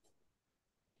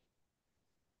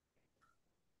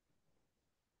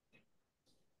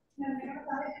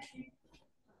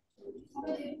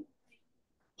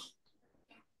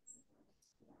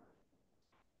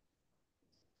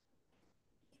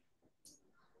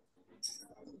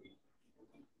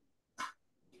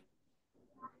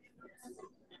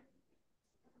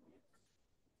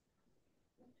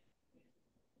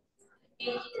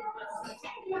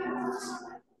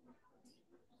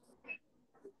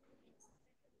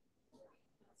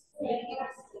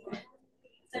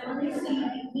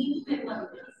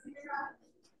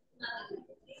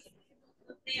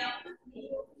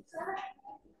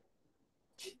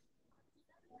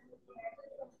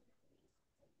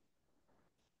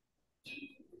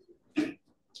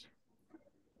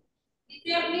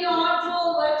इससे अपनी और जो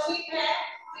वर्कशीट है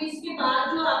तो इसके बाद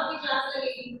जो आपकी क्लास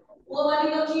लगेगी वो वाली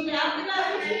वर्कशीट है आपके पास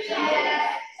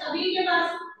सभी के पास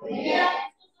ये आप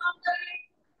इसको सॉल्व करेंगे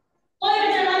कोई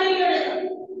बच्चा नहीं करेगा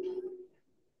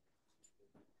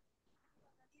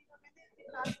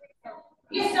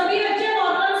ये सभी बच्चे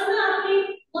मॉडल्स में अपनी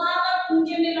वहां पर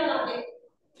नीचे में लगाते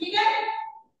ठीक है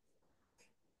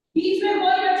बीच में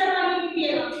कोई बच्चा पानी नहीं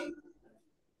पिएगा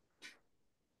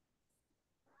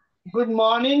Good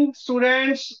morning,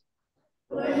 students.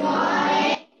 Good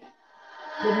morning.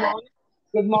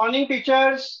 Good morning,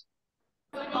 teachers.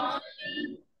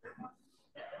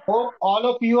 Hope all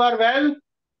of you are well.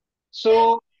 So,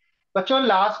 bachcho,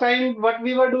 last time what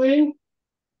we were doing?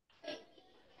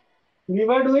 We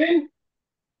were doing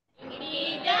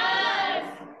teachers.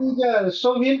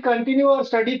 So we'll continue our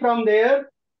study from there.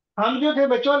 हम जो थे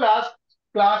बच्चों last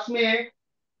class में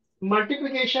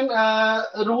multiplication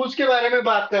rules के बारे में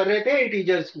बात कर रहे थे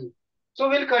इंटीजर्स की. So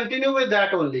we'll continue with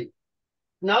that only.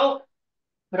 Now,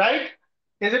 right?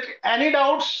 Is it any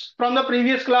doubts from the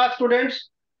previous class, students?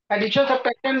 Addition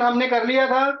subtraction हमने कर लिया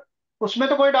था, उसमें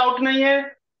तो कोई डाउट नहीं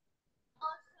है.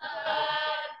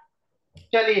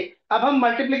 चलिए अब हम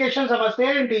मल्टीप्लिकेशन समझते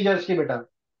हैं इंटीजर्स की बेटा.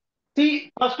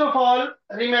 सी first of all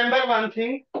remember one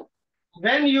thing,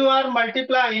 when you are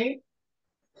multiplying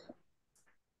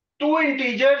two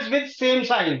integers with same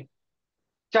sign,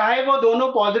 चाहे वो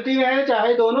दोनों पॉजिटिव हैं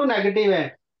चाहे दोनों नेगेटिव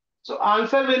हैं, so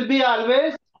answer will be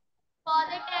always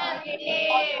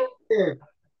positive.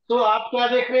 तो आप क्या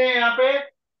देख रहे हैं यहाँ पे,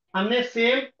 हमने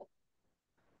सेम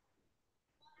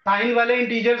साइन वाले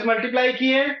इंटीजर्स मल्टीप्लाई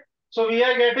किए, so we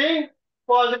are getting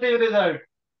positive result.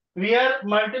 We are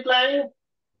multiplying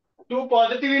to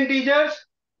positive integers,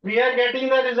 we are getting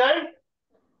the result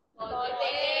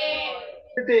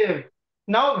positive.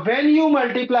 Now when you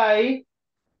multiply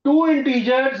two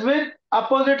integers with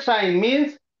opposite sign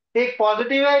means एक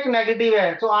positive है एक negative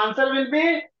है, so answer will be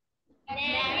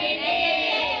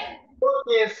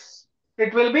yes,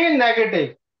 it will be negative.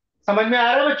 समझ में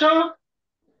आ रहा है बच्चों?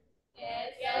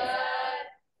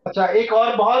 अच्छा, एक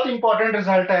और बहुत इंपॉर्टेंट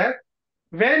रिजल्ट है,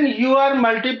 when you are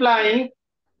multiplying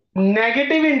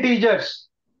negative integers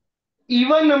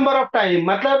even number of time,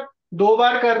 मतलब 2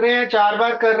 बार कर रहे हैं, 4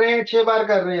 बार कर रहे हैं, 6 बार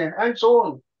कर रहे हैं एंड सो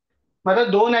ऑन.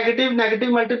 मतलब 2 नेगेटिव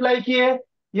नेगेटिव मल्टीप्लाई किए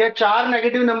या 4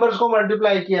 नेगेटिव नंबर्स को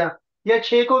मल्टीप्लाई किया या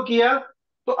 6 को किया,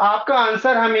 तो आपका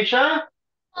आंसर हमेशा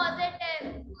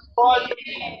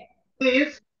पॉजिटिव.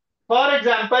 फॉर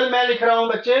एग्जाम्पल मैं लिख रहा हूं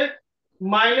बच्चे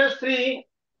 -3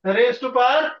 raised to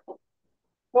power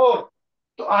 4,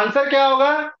 तो आंसर क्या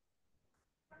होगा?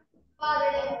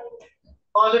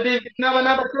 पॉजिटिव. कितना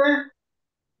बना बच्चे,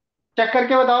 चेक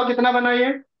करके बताओ कितना बना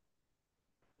ये?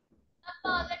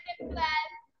 पॉजिटिव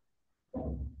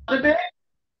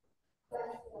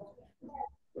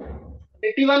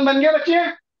 81 बन गया बच्चे.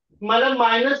 मतलब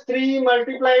 -3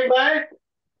 मल्टीप्लाइड बाय,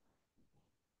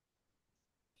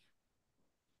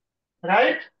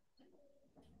 राइट,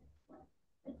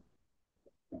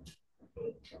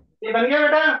 ये बन गया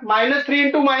बेटा. -3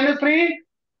 into -3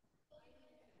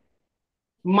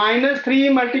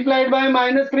 multiplied by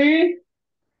 -3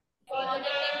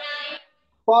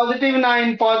 +9.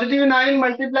 +9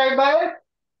 multiplied by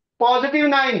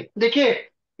 +9. देखिए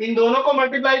इन दोनों को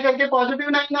मल्टीप्लाई करके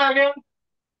 +9 आ गया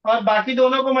और बाकी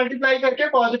दोनों को मल्टीप्लाई करके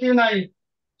 +9.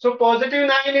 सो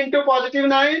 +9 into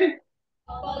 +9,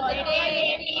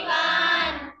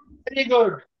 very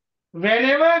good.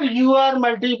 whenever you are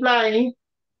multiplying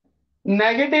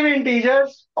negative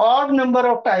integers odd number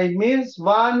of time means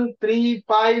 1 3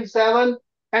 5 7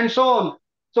 and so on,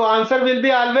 so answer will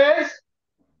be always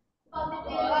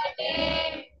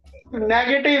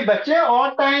negative. बच्चे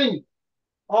odd time,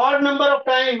 odd number of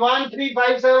time 1 3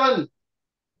 5 7,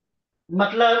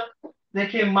 मतलब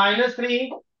देखिए -3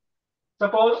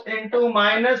 सपोज इंटू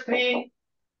 -3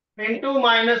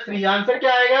 आंसर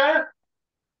क्या आएगा?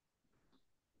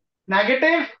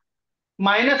 Negative.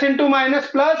 Minus into minus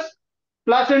plus,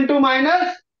 plus into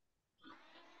minus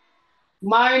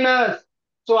minus,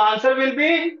 so answer will be,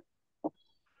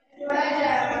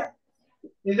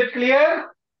 is it clear?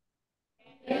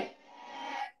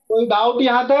 कोई doubt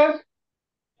यहां तक?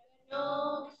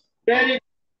 Very.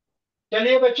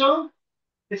 चलिए बच्चों,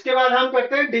 इसके बाद हम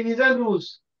करते हैं डिवीजन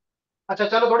रूल्स. अच्छा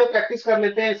चलो थोड़े प्रैक्टिस कर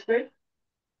लेते हैं इस पे.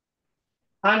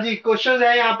 हाँ जी, क्वेश्चन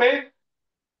है यहाँ पे.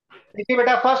 देखिए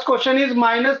बेटा, first question is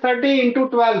 -30 into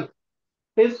 12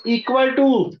 is equal to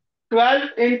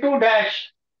 12 into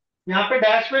dash. यहाँ पे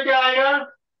डैश पे क्या आएगा?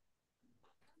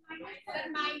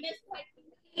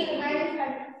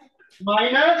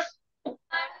 माइनस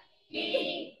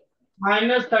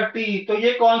 -30. तो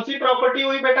ये कौन सी प्रॉपर्टी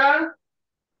हुई बेटा?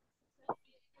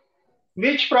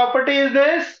 Which property is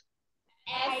this?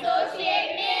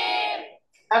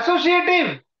 Associative.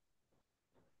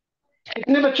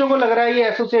 कितने बच्चों को लग रहा है ये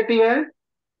एसोसिएटिव है?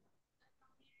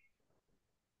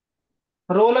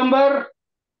 Roll number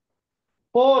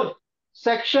 4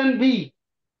 section B.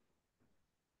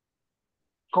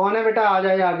 कौन है बेटा? आ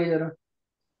जाए आगे जरा।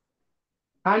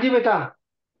 हाँ जी बेटा,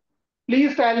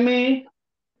 please tell me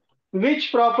which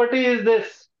property is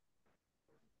this?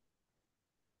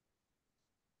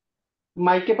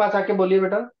 Mic के पास आके बोलिए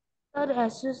बेटा। Sir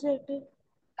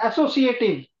associative.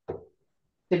 Associative.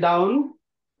 Sit down.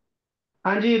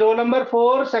 हाँ जी, रोल नंबर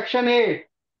 4 सेक्शन ए।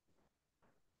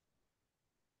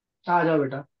 आ जाओ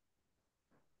बेटा।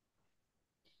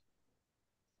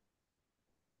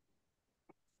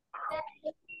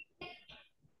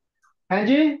 हाँ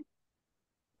जी,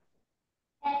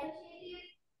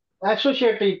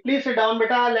 एसोसिएटिव। प्लीज सिट डाउन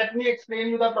बेटा, let me explain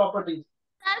you the properties.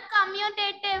 Sir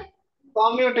commutative.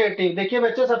 Commutative. देखिए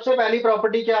बच्चे, सबसे पहली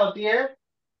प्रॉपर्टी क्या होती है?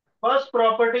 First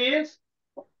property is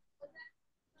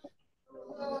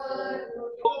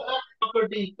closure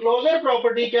property. Closure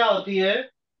property क्या होती है?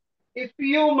 If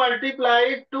you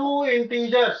multiply two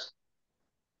integers,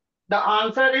 the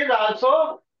answer is also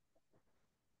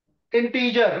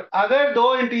integer. अगर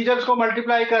दो इंटीजर्स को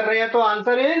मल्टीप्लाई कर रहे हैं तो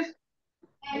answer is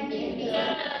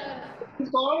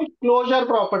called closure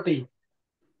property.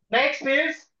 Next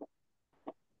is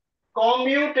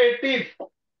commutative.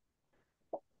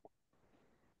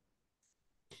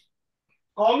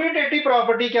 Commutative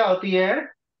property क्या होती है?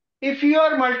 If you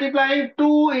are multiplying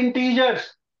two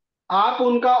integers, आप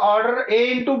उनका ऑर्डर ए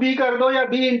इंटू बी कर दो या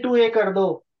बी इंटू ए कर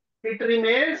दो, it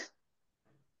remains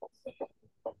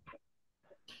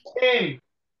same.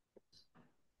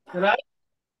 Right?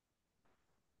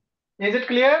 Is it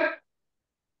clear?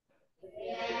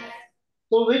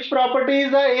 So which property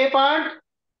is the A part?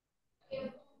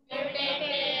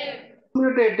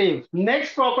 Commutative.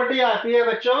 Next property आती है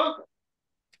बच्चों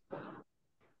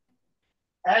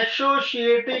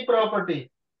associative property.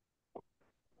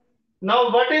 Now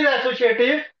what is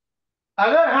associative?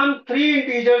 अगर हम 3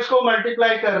 इंटीजर्स को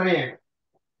मल्टीप्लाई कर रहे हैं,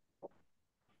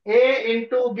 ए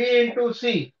इंटू बी इंटू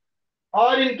सी,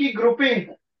 और इनकी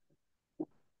ग्रुपिंग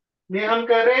में हम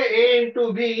कर रहे हैं ए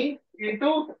इंटू बी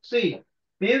इंटू सी,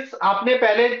 मीन्स आपने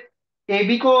पहले ए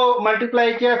बी को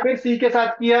मल्टीप्लाई किया फिर सी के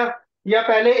साथ किया, या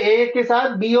पहले ए के साथ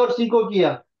बी और सी को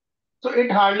किया, so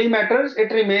it hardly matters,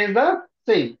 it remains the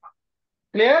same.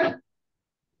 Clear?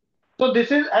 So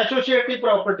this is associative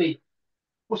property.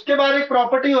 उसके बाद एक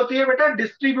प्रॉपर्टी होती है बेटा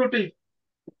डिस्ट्रीब्यूटिव।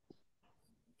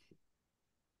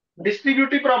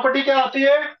 डिस्ट्रीब्यूटिव प्रॉपर्टी क्या होती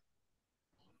है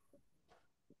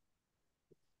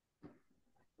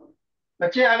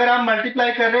बच्चे? अगर आप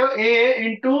मल्टीप्लाई कर रहे हो ए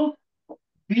इंटू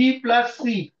बी प्लस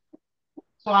सी,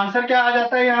 तो आंसर क्या आ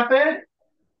जाता है यहाँ पे?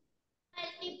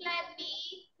 Multiply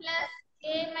B plus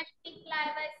A multiply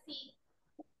by सी।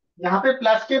 यहाँ पे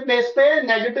प्लस के प्लेस पे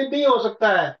नेगेटिव भी हो सकता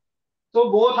है, तो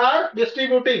बोथ आर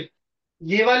डिस्ट्रीब्यूटिव।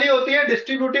 ये वाली होती है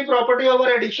डिस्ट्रीब्यूटिव प्रॉपर्टी ओवर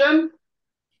एडिशन,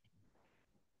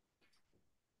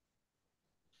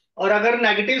 और अगर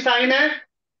नेगेटिव साइन है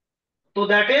तो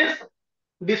that is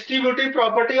distributive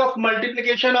property of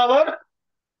multiplication over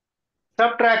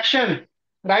subtraction.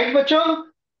 Right बच्चों?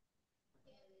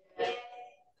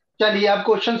 चलिए अब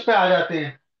क्वेश्चंस पे आ जाते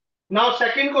हैं। Now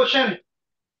second question,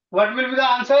 what will be the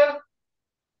answer?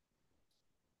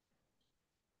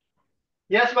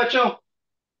 Yes बच्चों,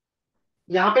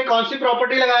 यहां पे कौन सी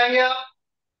प्रॉपर्टी लगाएंगे आप?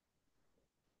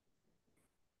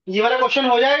 ये वाला क्वेश्चन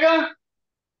हो जाएगा?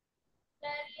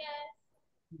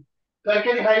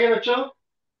 करके दिखाइए बच्चों।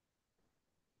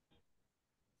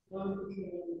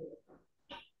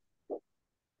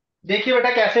 देखिए बेटा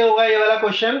कैसे होगा ये वाला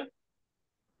क्वेश्चन।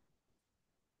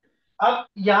 अब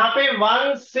यहाँ पे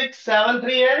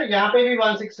 1673 है, यहाँ पे भी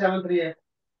 1673 है।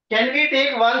 Can we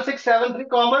take 1673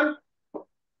 common?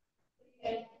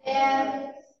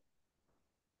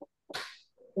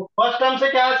 तो फर्स्ट टर्म से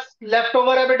क्या लेफ्ट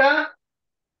ओवर है बेटा?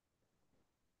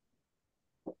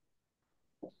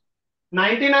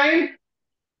 99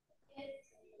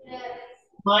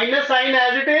 minus sign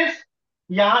as it is.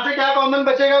 यहां से क्या कॉमन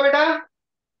बचेगा बेटा?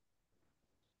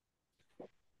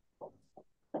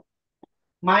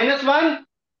 -1।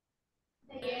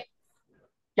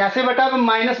 कैसे बेटा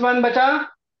 -1 बचा?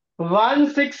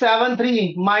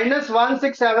 1673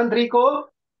 -1673 को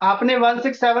आपने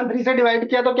 1673 से डिवाइड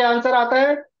किया तो क्या आंसर आता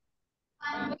है?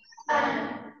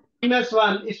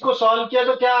 -1। इसको सॉल्व किया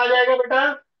तो क्या आ जाएगा बेटा?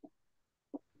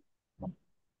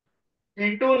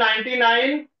 इंटू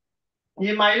 99।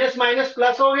 ये माइनस माइनस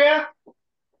प्लस हो गया।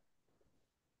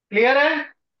 क्लियर है?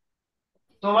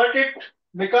 So what it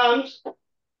becomes?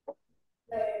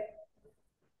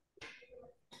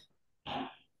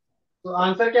 तो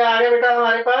आंसर क्या आ गया बेटा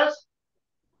हमारे पास?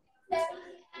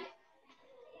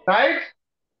 राइट?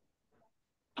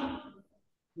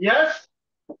 यस?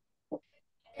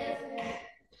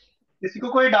 किसी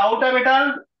को कोई डाउट है बेटा?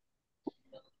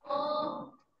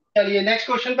 चलिए नेक्स्ट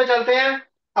क्वेश्चन पे चलते हैं।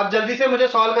 अब जल्दी से मुझे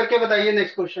सॉल्व करके बताइए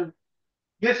next question.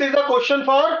 This is the question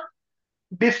for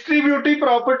distributive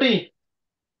property.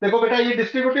 देखो बेटा ये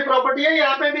डिस्ट्रीब्यूटिव प्रॉपर्टी है,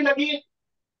 यहाँ पे भी लगी है।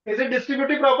 इज इट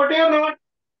डिस्ट्रीब्यूटिव प्रॉपर्टी और नॉट?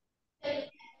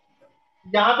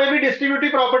 यहाँ पे भी डिस्ट्रीब्यूटिव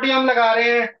प्रॉपर्टी हम लगा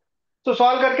रहे हैं। तो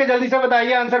सॉल्व करके जल्दी से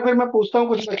बताइए आंसर, फिर मैं पूछता हूँ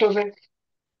कुछ बच्चों से।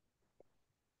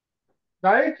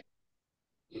 राइट?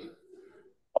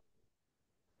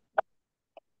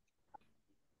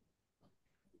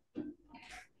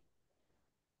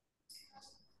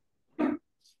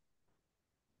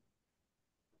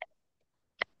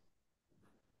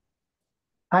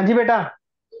 हाँ जी बेटा।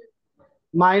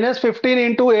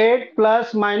 -15 × 8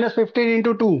 प्लस -15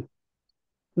 × 2,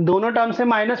 दोनों टर्म से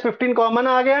 -15 कॉमन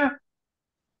आ गया।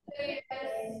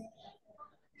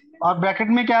 और ब्रैकेट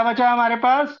में क्या बचा हमारे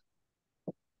पास?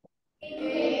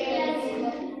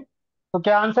 तो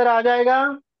क्या आंसर आ जाएगा?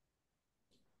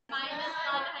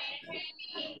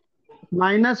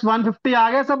 -150 आ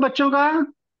गया सब बच्चों का?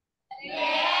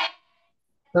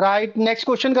 राइट। नेक्स्ट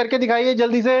क्वेश्चन करके दिखाइए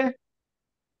जल्दी से,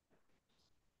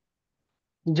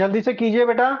 जल्दी से कीजिए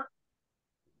बेटा।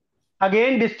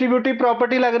 अगेन डिस्ट्रीब्यूटिव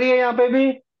प्रॉपर्टी लग रही है यहाँ पे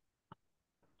भी।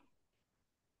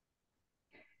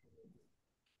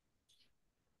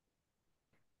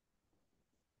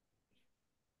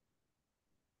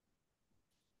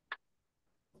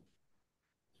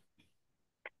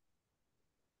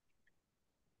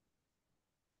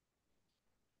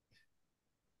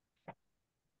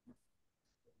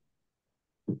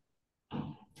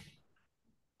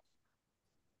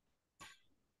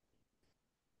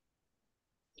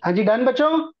 हाँ जी डन बच्चों।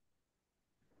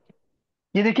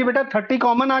 ये देखिए बेटा 30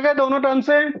 कॉमन आ गया दोनों टर्म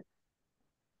से।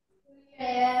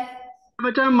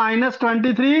 बचा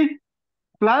 -23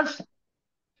 प्लस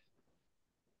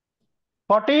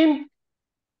 14।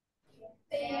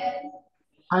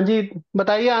 हाँ जी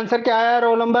बताइए आंसर क्या आया?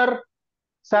 Roll number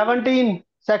 17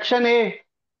 section A.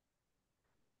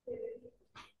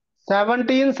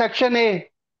 17 section A.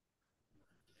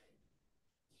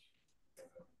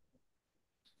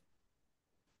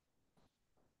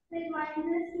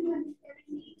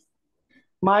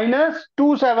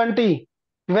 -270।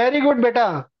 Very good बेटा,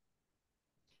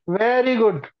 very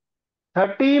good.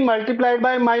 30 multiplied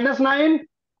by -9,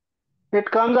 it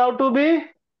comes out to be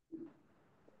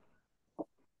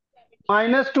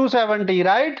 -270।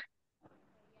 Right?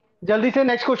 जल्दी से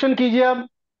नेक्स्ट क्वेश्चन कीजिए अब।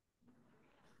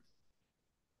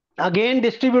 Again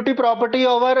distributive property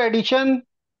over addition.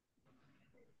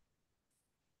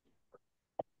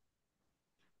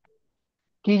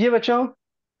 कीजिए बच्चों।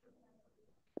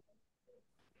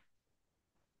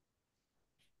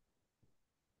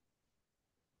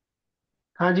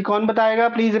 हाँ जी कौन बताएगा?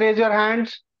 Please raise your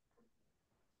hands.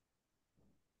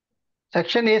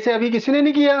 Section A से अभी किसी ने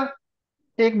नहीं किया?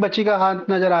 एक बच्ची का हाथ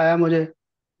नजर आया मुझे।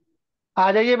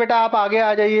 आ जाइए बेटा आप आगे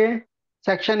आ जाइए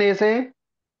सेक्शन ए से।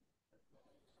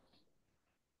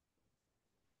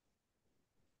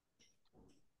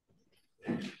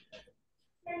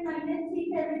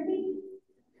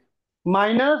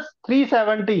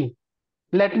 -370।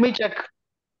 Let me check.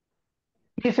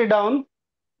 Please sit down.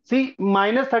 सी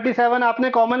 -37 आपने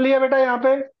कॉमन लिया बेटा यहाँ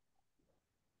पे।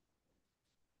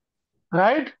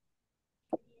 राइट?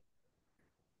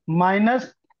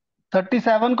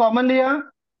 -37 कॉमन लिया।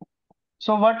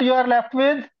 So what you are left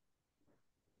with?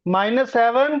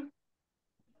 -7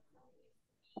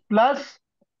 plus.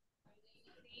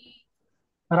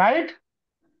 Right?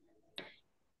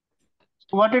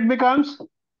 What it becomes?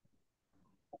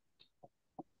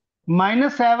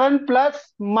 -7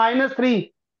 plus -3,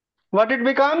 what it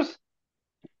becomes?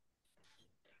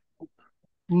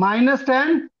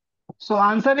 -10. So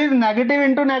answer is negative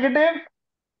into negative,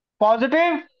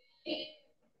 positive.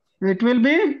 It will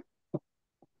be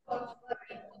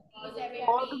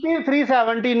positive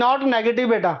 370, not negative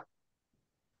बेटा।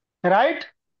 Right?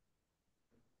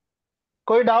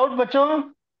 कोई doubt बच्चों?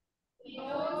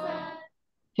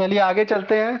 चलिए आगे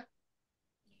चलते हैं।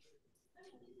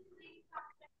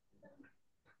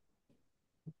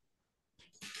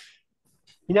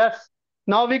 Yes,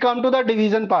 now we come to the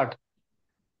division part.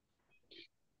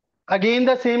 Again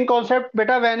the same concept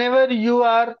बेटा, when ever you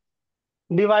are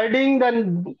dividing the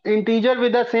integer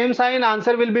with the same sign,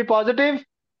 answer will be positive.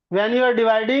 When you are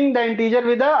dividing the integer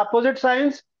with the opposite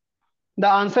signs, the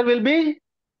answer will be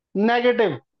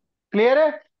negative. Clear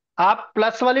है? आप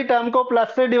plus वाली term को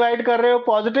plus से divide कर रहे हो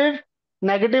positive,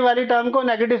 negative वाली term को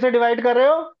नेगेटिव से डिवाइड कर रहे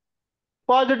हो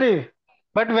positive.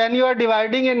 But when you are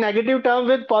dividing a negative term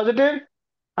with positive,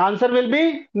 answer will be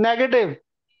negative.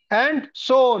 And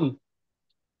so on.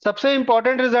 सबसे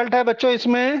इंपॉर्टेंट रिजल्ट है बच्चों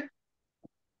इसमें,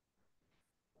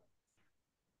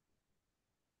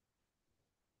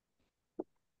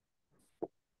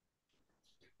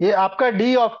 ये आपका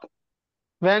D of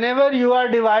whenever you are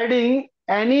dividing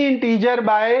any integer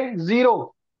by zero,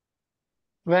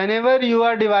 whenever you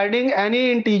are dividing any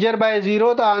integer by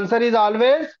zero, the answer is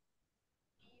always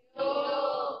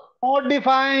not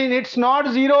defined. It's not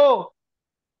zero.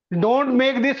 Don't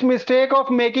make this mistake of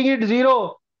making it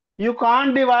zero. You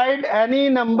can't divide any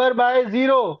number by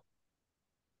zero.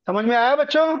 समझ में आया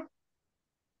बच्चों?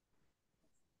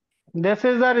 This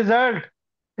is the result.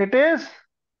 It is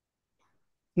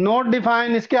not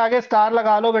defined. इसके आगे star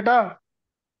लगा लो बेटा,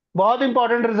 बहुत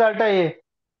important result है ये.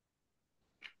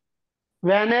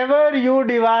 Whenever you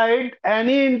divide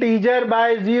any integer by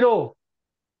zero,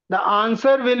 the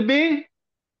answer will be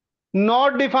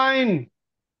not defined.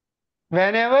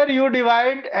 Whenever you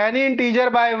divide any integer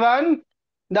by 1,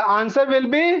 the answer will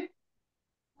be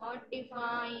Not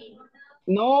defined.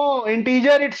 no,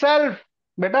 integer itself.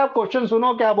 बेटा question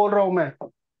सुनो क्या बोल रहा हूं मैं.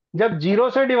 जब जीरो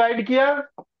से डिवाइड किया,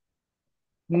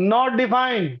 नॉट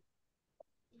डिफाइंड.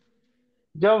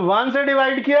 जब 1 से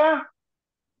डिवाइड किया,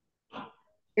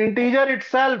 integer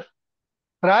itself.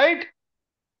 Right?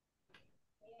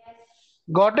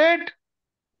 Got it?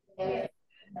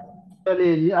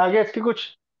 चलिए जी, आगे इसके कुछ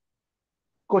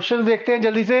क्वेश्चन देखते हैं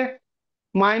जल्दी से.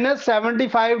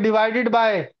 -75 डिवाइडेड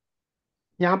बाय,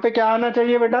 यहां पे क्या आना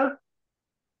चाहिए बेटा?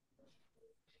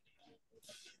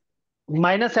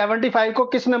 -75 को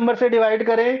किस नंबर से डिवाइड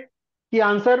करें कि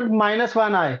आंसर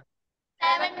 -1 आए?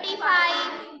 75.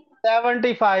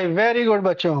 75. वेरी गुड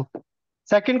बच्चों.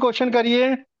 सेकंड क्वेश्चन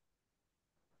करिए.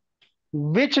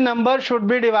 Which number should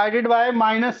be divided by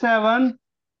 -7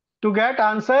 to get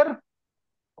answer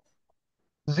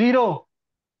 0?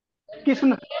 किस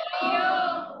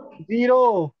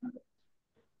 0?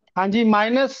 हाँ जी.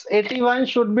 -81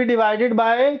 should be divided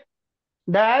by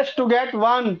dash to get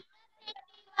 1.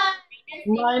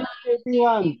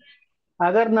 -81.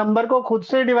 अगर नंबर को खुद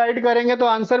से डिवाइड करेंगे तो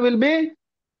answer will be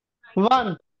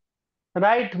 1.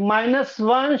 Right.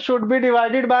 -1 should be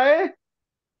divided by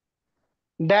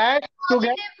dash to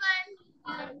get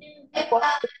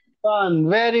 1.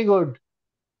 Very good.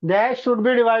 Dash should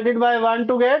be divided by 1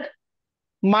 to get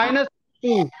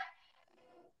 -2.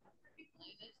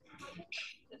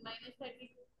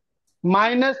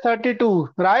 -32.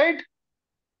 Right?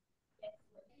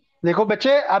 देखो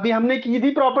बच्चे, अभी हमने की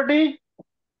थी property,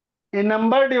 A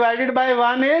number divided by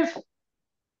 1 is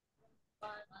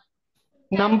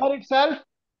number itself.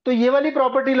 तो ये वाली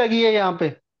प्रॉपर्टी लगी है यहां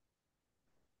पे.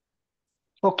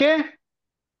 ओके?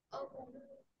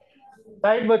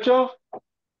 राइट बच्चों?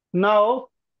 Now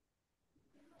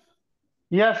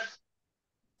yes,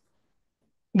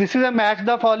 this is a match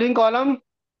the following column.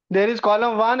 There is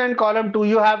column 1 and column 2.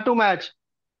 You have to match.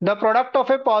 The product of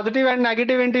a positive and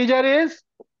negative integer is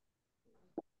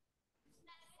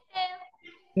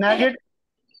negative.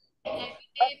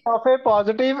 Of a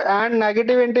positive and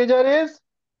negative integer is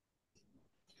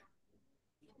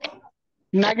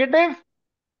negative.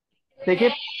 देखिए,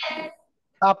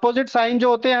 opposite sign जो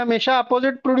होते हैं हमेशा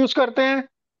opposite produce करते हैं.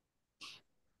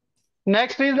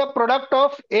 Next is the product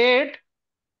of 8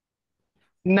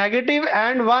 negative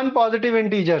and 1 positive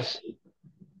integers.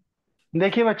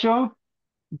 देखिए बच्चों,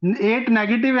 8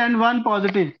 negative and 1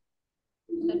 positive.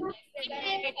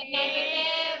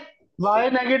 Y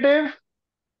negative?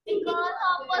 Because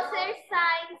opposite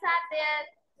signs are there.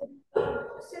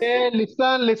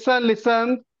 Listen listen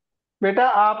listen. बेटा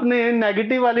आपने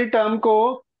नेगेटिव वाली टर्म को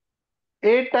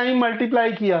 8 टाइम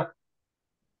मल्टीप्लाई किया,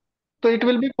 तो इट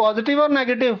विल बी पॉजिटिव और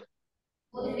नेगेटिव?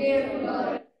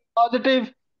 पॉजिटिव.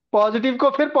 पॉजिटिव को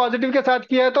फिर पॉजिटिव के साथ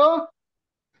किया तो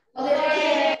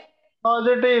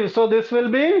positive. So this will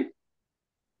be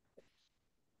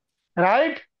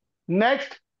right.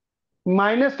 Next,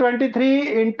 -23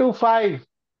 into 5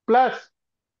 plus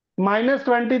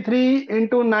 -23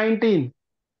 into 19.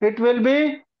 It will be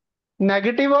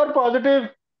negative or positive?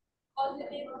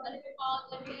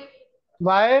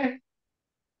 Why?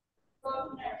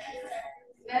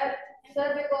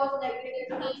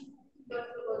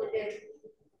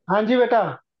 हाँ जी बेटा,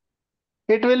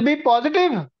 it will be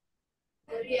positive.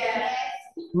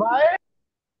 Why?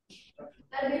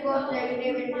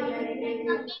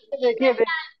 देखिए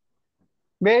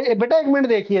बेटा एक मिनट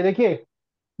देखिए. देखिए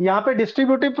यहाँ पे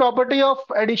डिस्ट्रीब्यूटिव प्रॉपर्टी ऑफ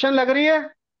एडिशन लग रही है.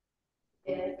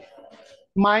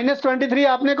 -23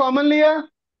 आपने कॉमन लिया,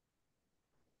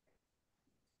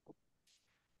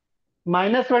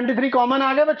 -23 कॉमन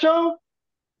आ गया बच्चों.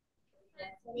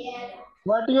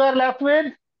 What you are left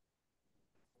with?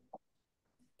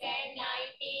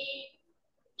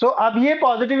 सो अब ये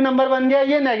पॉजिटिव नंबर बन गया,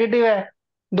 ये नेगेटिव है,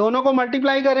 दोनों को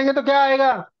मल्टीप्लाई करेंगे तो क्या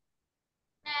आएगा?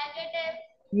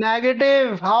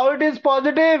 Negative. How it is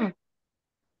positive?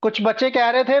 कुछ बच्चे कह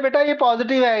रहे थे बेटा ये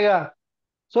पॉजिटिव आएगा,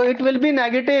 so it will be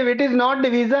negative. It is not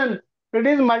division, it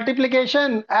is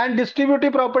multiplication and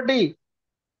distributive property.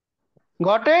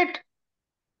 Got it?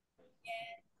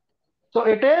 So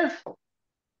it is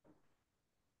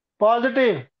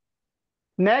positive.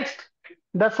 Next,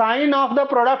 the sign of the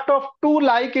product of to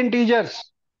like integers.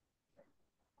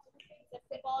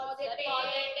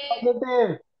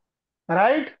 Positive,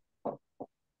 right?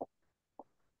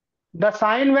 The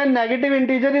sign when negative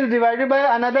integer is divided by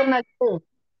another negative.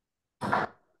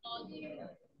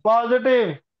 Positive.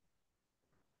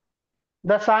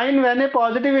 The sign when a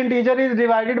positive integer is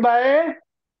divided by,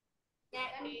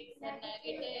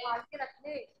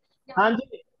 हाँ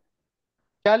जी,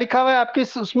 क्या लिखा हुआ है आपकी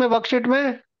उसमें worksheet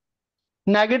में?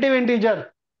 Negative integer.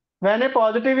 When a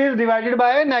positive is divided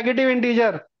by a negative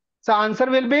integer, so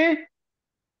answer will be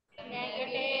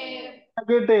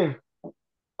negative.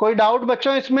 कोई doubt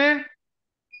बच्चों इसमें?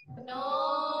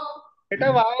 बेटा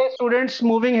why students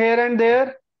moving here and there?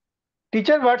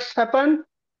 Teacher, what's happened?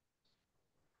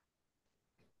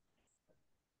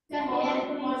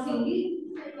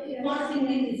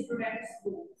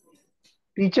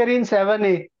 Teacher in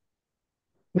 7A.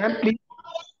 Ma'am, please.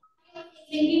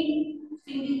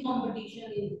 Singing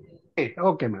competition is Okay,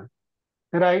 okay, ma'am.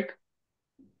 Right.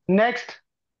 Next,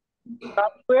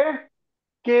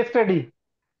 case study.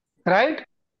 Right?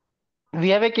 We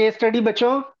have a case study,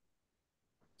 बच्चों.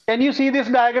 Can you see this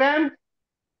diagram?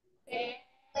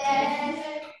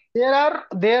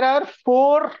 There are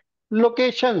 4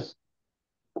 locations.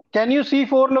 Can you see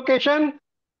 4 location?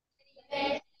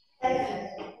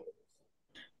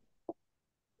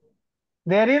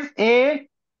 There is A,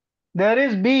 there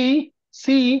is B,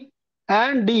 C,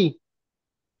 and D.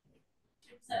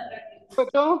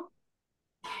 बच्चों,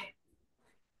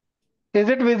 is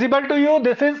it visible to you?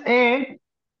 This is A,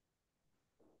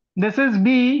 this is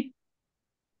B,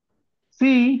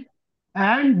 C,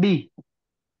 and D.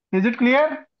 Is it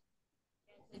clear?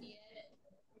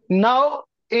 Now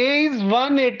A is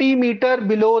 180 meter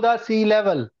below the sea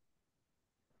level.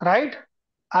 Right?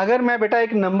 अगर मैं बेटा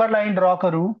एक number line draw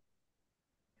करूं,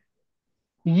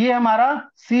 ये हमारा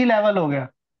सी level हो गया,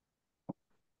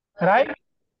 right?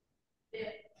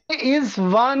 is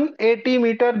 180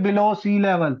 meter below sea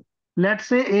level. Let's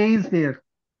say A is here.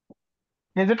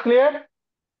 Is it clear?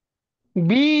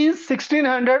 B is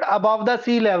 1600 above the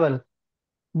sea level.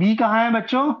 B कहाँ है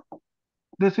बच्चों?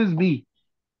 This is B.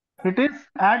 It is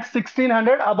at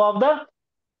 1600 above the.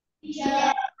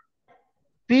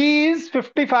 C is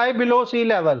 55 below sea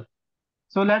level.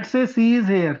 So let's say C is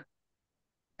here.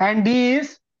 And D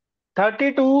is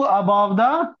 32 above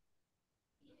the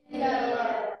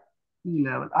sea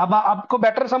level. अब आपको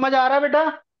better समझ आ रहा है बेटा?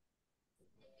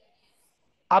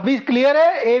 अभी क्लियर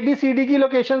है ए बी सी डी की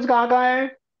locations कहाँ कहाँ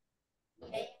है?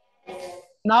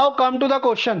 Now come to the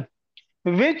question,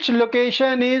 which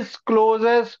location is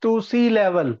closest to C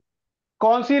level?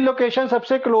 कौन सी लोकेशन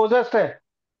सबसे क्लोजेस्ट है?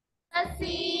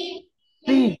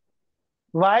 सी।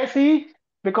 Y C?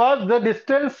 Because the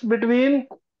distance between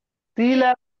C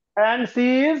level and C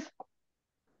is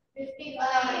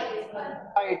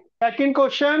 55. Second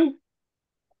question,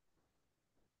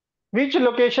 which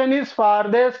location is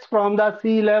farthest from the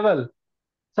C level?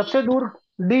 सबसे दूर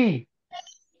D.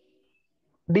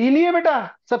 D नहीं है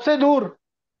बेटा सबसे दूर,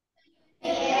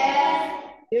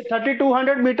 ये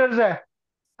 3200 मीटर्स है,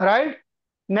 right?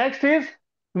 Next is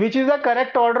which is the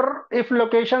correct order if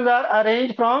locations are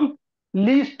arrange from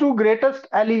least to greatest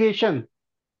elevation?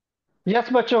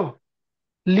 Yes बच्चों,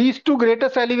 लीस्ट टू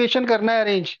ग्रेटेस्ट एलिवेशन करना है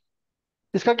अरेंज।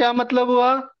 इसका क्या मतलब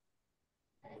हुआ?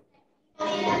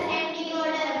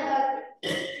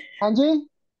 हाँ जी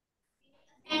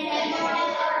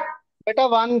बेटा,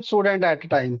 one student at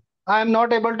time. I am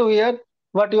not able to here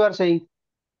what you are saying.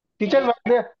 Teacher,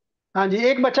 हाँ जी,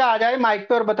 एक बच्चा आ जाए माइक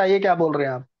पे और बताइए क्या बोल रहे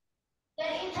हैं आप।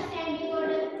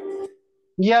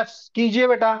 यस कीजिए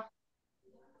बेटा।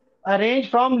 अरेंज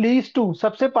फ्रॉम लीस्ट टू,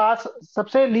 सबसे पास,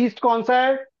 सबसे लीस्ट कौन सा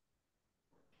है?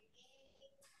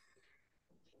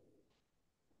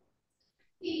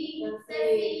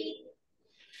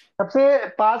 सबसे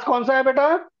पास कौन सा है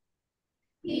बेटा?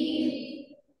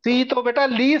 सी। तो बेटा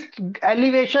लीस्ट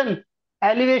एलिवेशन,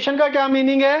 एलिवेशन का क्या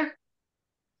मीनिंग है?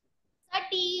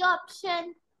 D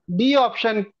option. D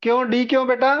option. क्यों डी, क्यों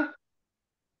बेटा?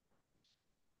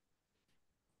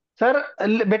 सर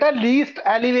बेटा लीस्ट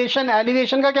एलिवेशन,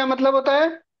 एलिवेशन का क्या मतलब होता है?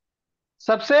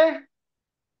 सबसे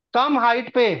कम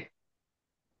हाइट पे,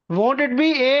 वोंट इट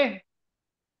बी ए?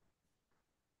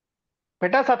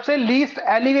 बेटा सबसे लीस्ट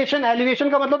एलिवेशन, एलिवेशन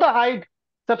का मतलब था हाइट,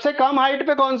 सबसे कम हाइट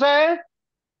पे कौन सा है?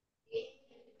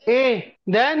 ए।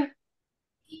 Then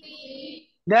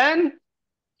then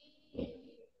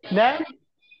then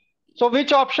so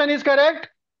which option is correct?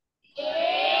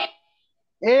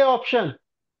 A option,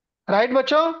 right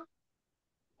बच्चों?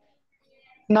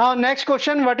 Now next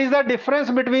question, what is the difference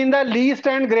between the least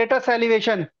and greatest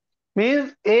elevation?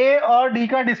 Means ए और डी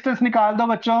का डिस्टेंस निकाल दो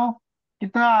बच्चों,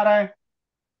 कितना आ रहा है?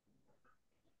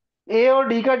 ए और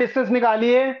डी का डिस्टेंस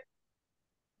निकालिए।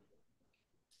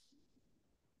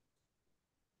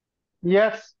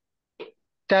 यस,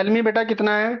 टेल मी बेटा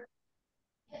कितना है?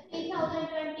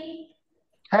 3020.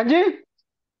 है जी?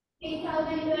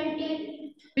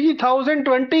 3020.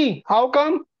 3020, हाउ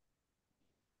कम?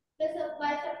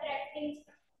 By subtracting.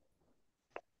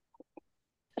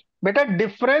 बेटा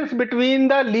difference between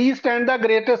the least and the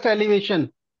greatest elevation.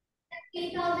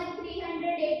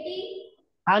 3380.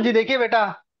 हाँ जी, देखिए बेटा,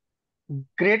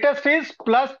 greatest is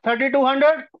plus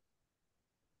 3200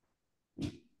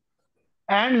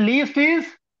 and least is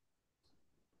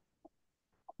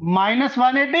minus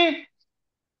 180।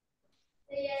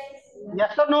 Yes.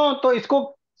 Yes और नो? तो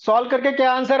इसको सॉल्व करके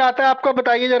क्या आंसर आता है आपका,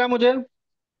 बताइए जरा मुझे।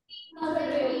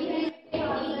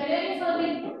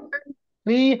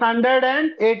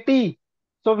 380।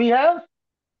 So we have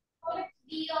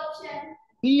B option.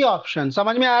 B option.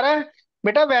 समझ में आ रहा है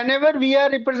बेटा? When ever we are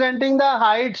representing the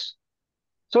Heights,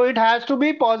 so it has to be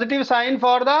positive sign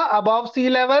for the above sea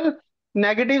level,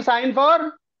 negative sign for,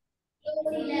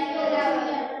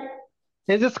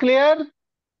 is this clear?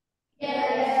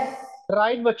 Yes.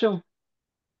 Right बच्चों,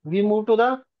 we move to the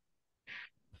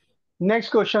next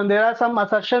question. There are some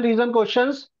assertion reason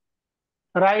questions.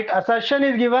 Right, assertion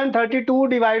is given 32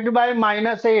 divided by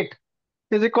minus 8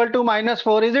 is equal to minus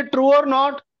 4. Is it true or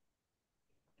not?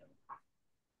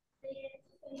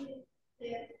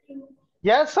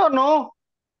 Yes or no?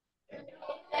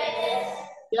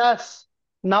 Yes.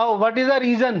 Now what is the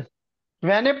reason?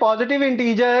 When a positive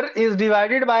integer is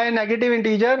divided by a negative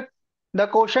integer, the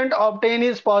quotient obtained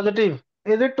is positive.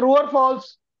 Is it true or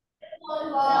false?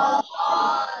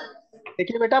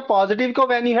 देखिए बेटा, positive को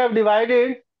when you have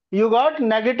divided, you got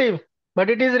negative, but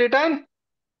it is written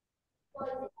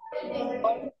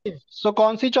positive. So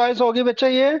कौन सी choice होगी बच्चा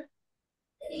ये?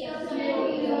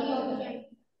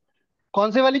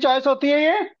 कौन सी वाली choice होती है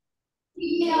ये?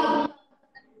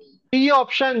 डी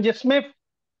ऑप्शन, जिसमें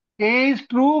A is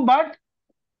true but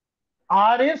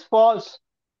R is false.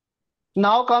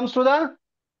 Now comes to the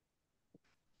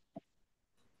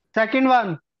second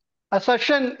one.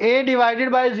 Assertion A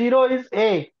divided by 0 is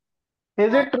A.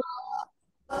 Is it true?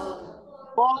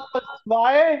 False.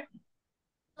 Why?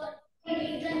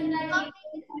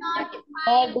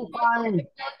 Not defined.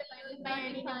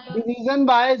 Division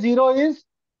by 0 is,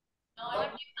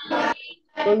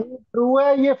 तो ये true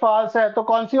है, ये false है, तो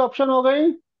कौन C option हो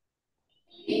गई?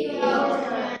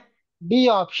 D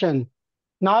option.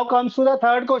 Now comes to the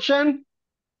third question.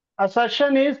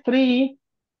 assertion is 3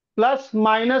 plus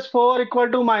minus 4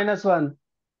 equal to minus 1.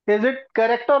 Is it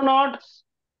correct or not?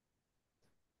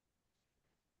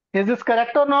 Is this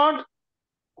correct or not?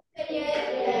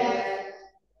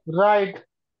 Right.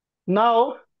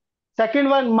 Now, second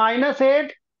one, minus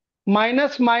 8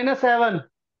 minus minus 7.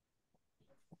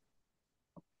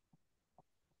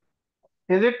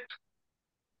 Is it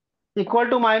equal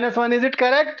to minus 1? Is it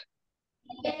correct?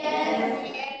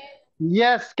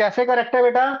 Yes. कैसे correct है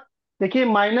बेटा? देखिए,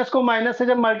 minus को minus से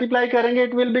जब multiply करेंगे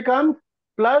it will become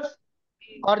plus,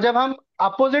 और जब हम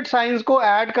अपोजिट साइंस को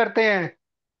ऐड करते हैं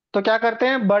तो क्या करते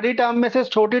हैं? बड़ी टर्म में से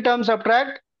छोटी टर्म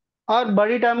सब्ट्रैक्ट और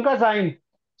बड़ी टर्म का साइन।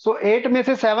 सो 8 में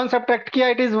से 7 सब्ट्रैक्ट किया,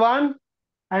 it is 1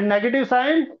 and negative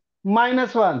sign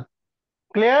minus 1।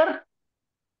 Clear?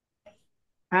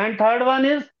 And third one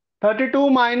is 32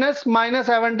 minus minus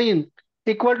 17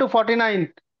 equal to 49।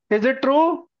 Is it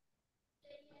true?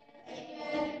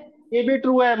 ये भी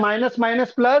ट्रू है, माइनस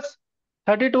माइनस प्लस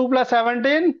 32 प्लस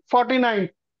 17 49।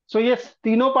 सो ये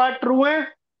तीनों पार्ट ट्रू हैं,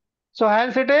 so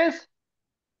hence it is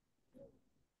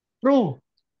true.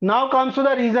 Now comes to the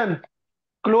reason.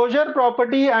 Closure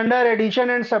property under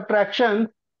addition and subtraction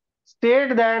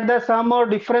state that the sum or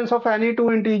difference of any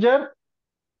two integer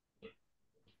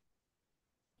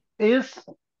is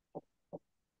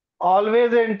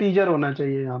always an integer होना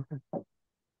चाहिए यहाँ पे,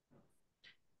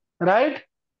 right?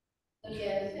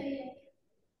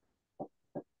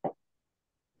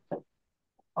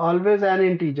 Always an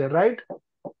integer, right?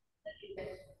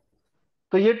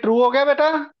 तो ये true हो गया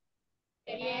बेटा?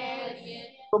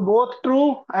 तो both true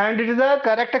and it is a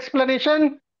correct explanation.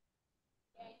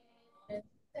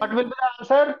 What will be the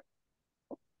answer?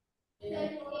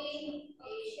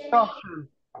 Option.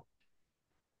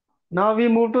 Now we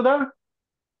move to the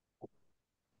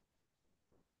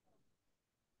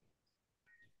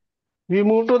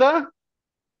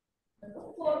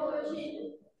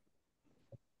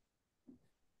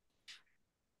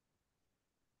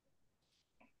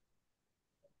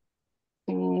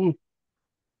mm,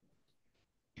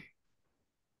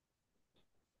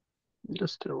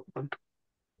 just a moment.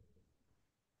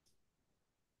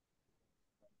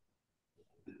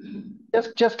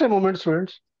 Just a moment,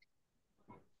 students.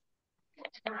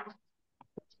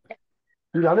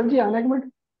 Yadav ji आना एक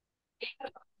minute.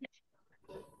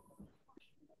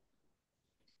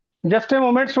 Just a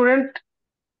moment, student.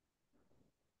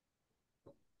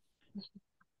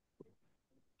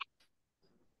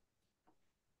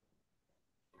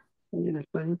 ये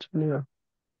देखना ही चलेगा.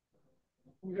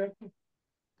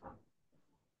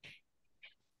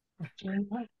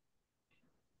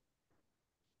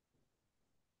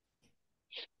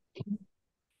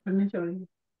 करनी चाहिए.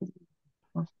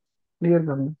 Clear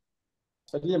करना.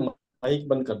 Sir ये mic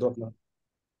बंद कर दो अपना.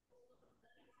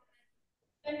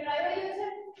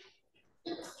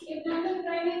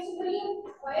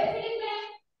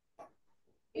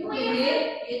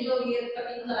 ये जो ये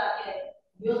कटिंग कराते हैं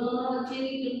ये दोनों बच्चे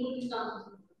भी बिल्कुल भी काम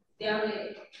ध्यान रहे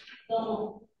दोनों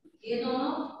ये दोनों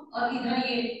और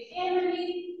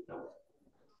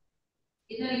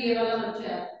इधर ये वाला बच्चा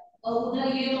है और उधर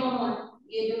ये दोनों है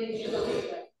ये जो नीचे का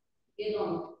बच्चा है ये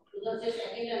दोनों उधर से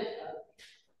सेकंड है इसका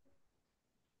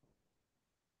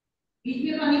बीच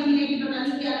में पानी पीने की पता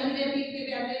नहीं क्या लग रही है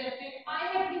पे आते रहते हैं I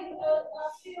have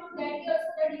asked you on that year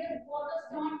so that your bottles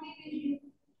don't be with you.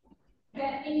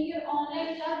 That in your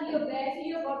online class, your bags,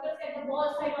 your bottles at the wall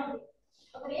side only.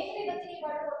 अगर एक भी बच्चे की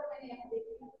वाटर बॉटल मैंने यहाँ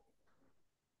देखी है.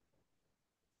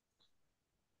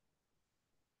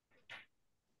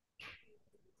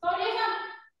 Solution.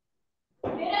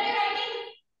 Where are you writing?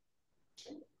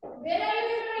 Where are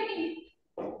you writing?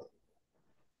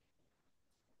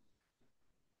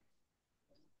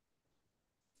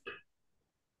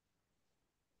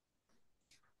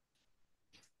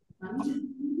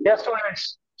 Yes,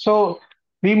 students. So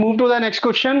we move to the next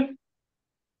question.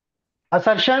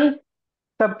 Assertion: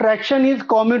 subtraction is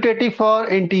commutative for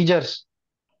integers.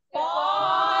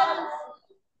 False.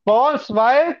 False.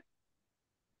 Why?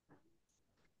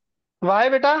 Why,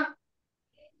 beta?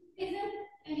 Is there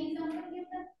any example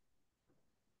given?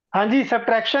 हाँ जी,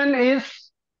 subtraction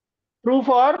is true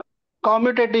for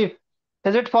commutative.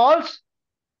 Is it false?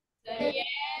 Yes.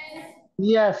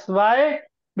 Yes. Why?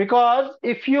 Because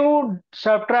if you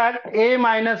subtract a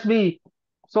minus b,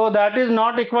 so that is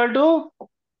not equal to.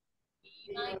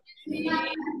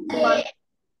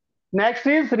 Next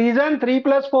is reason 3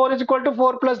 plus 4 is equal to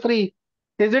 4 plus 3.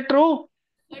 Is it true?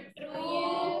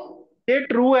 True. ये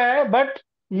true है, but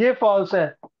ये false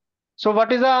है. So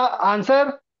what is the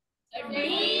answer?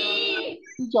 D.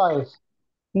 Choice.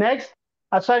 Next,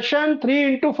 assertion 3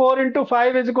 into 4 into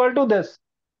 5 is equal to this.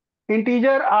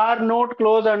 Integer are not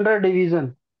closed under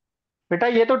division. बेटा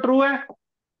ये तो true है.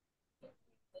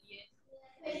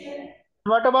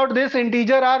 What about this?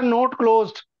 Integer are not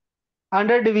closed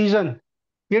under division.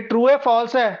 ये true है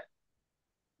false है?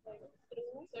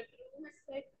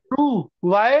 True.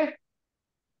 Why?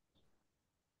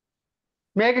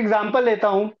 मैं एक example लेता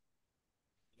हूं.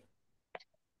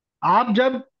 आप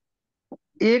जब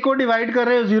a को डिवाइड कर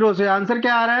रहे हो 0 से, आंसर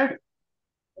क्या आ रहा है?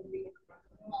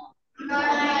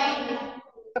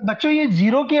 बच्चों ये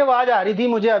 0 की आवाज आ रही थी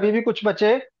मुझे अभी भी कुछ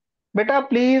बच्चे. बेटा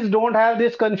please don't have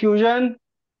this confusion.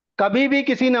 कभी भी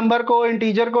किसी नंबर को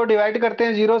इंटीजर को डिवाइड करते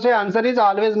हैं 0 से, answer is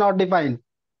always not defined.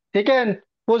 ठीक है,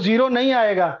 वो 0 नहीं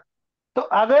आएगा. तो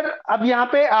अगर अब यहाँ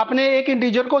पे आपने एक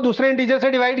इंटीजर को दूसरे इंटीजर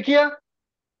से डिवाइड किया,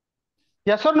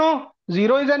 यस और no?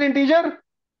 0 is an integer.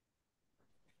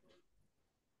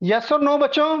 Yes और नो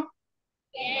बच्चों?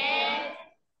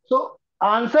 So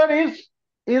answer is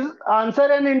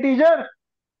answer N integer.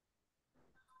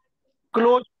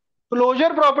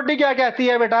 Closure property क्या कहती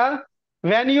है बेटा?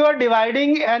 When you are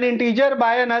dividing N integer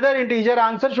by another integer,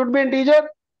 answer should be integer.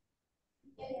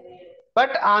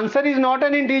 But answer is not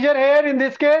an integer here in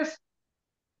this case.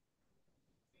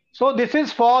 So this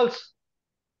is false.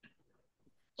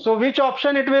 So which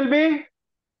option it will be?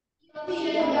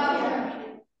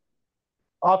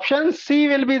 Option C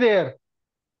will be there.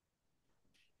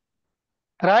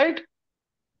 Right?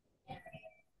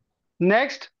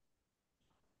 Next.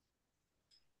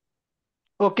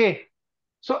 Okay.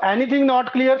 So anything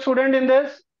not clear, student, in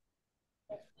this?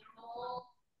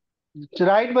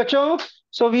 Right, bachcho?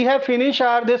 So we have finished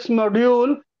our this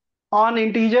module on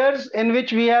integers, in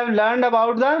which we have learned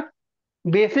about the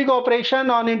basic operation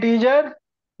on integer,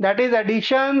 that is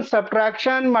addition,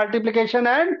 subtraction, multiplication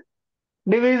and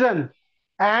division,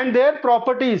 and their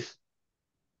properties.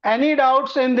 Any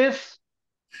doubts in this?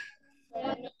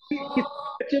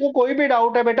 बच्चे को कोई भी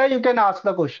doubt है बेटा, you can ask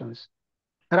the questions,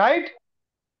 right?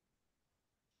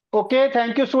 Okay,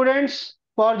 thank you students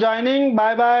for joining.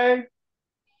 Bye bye.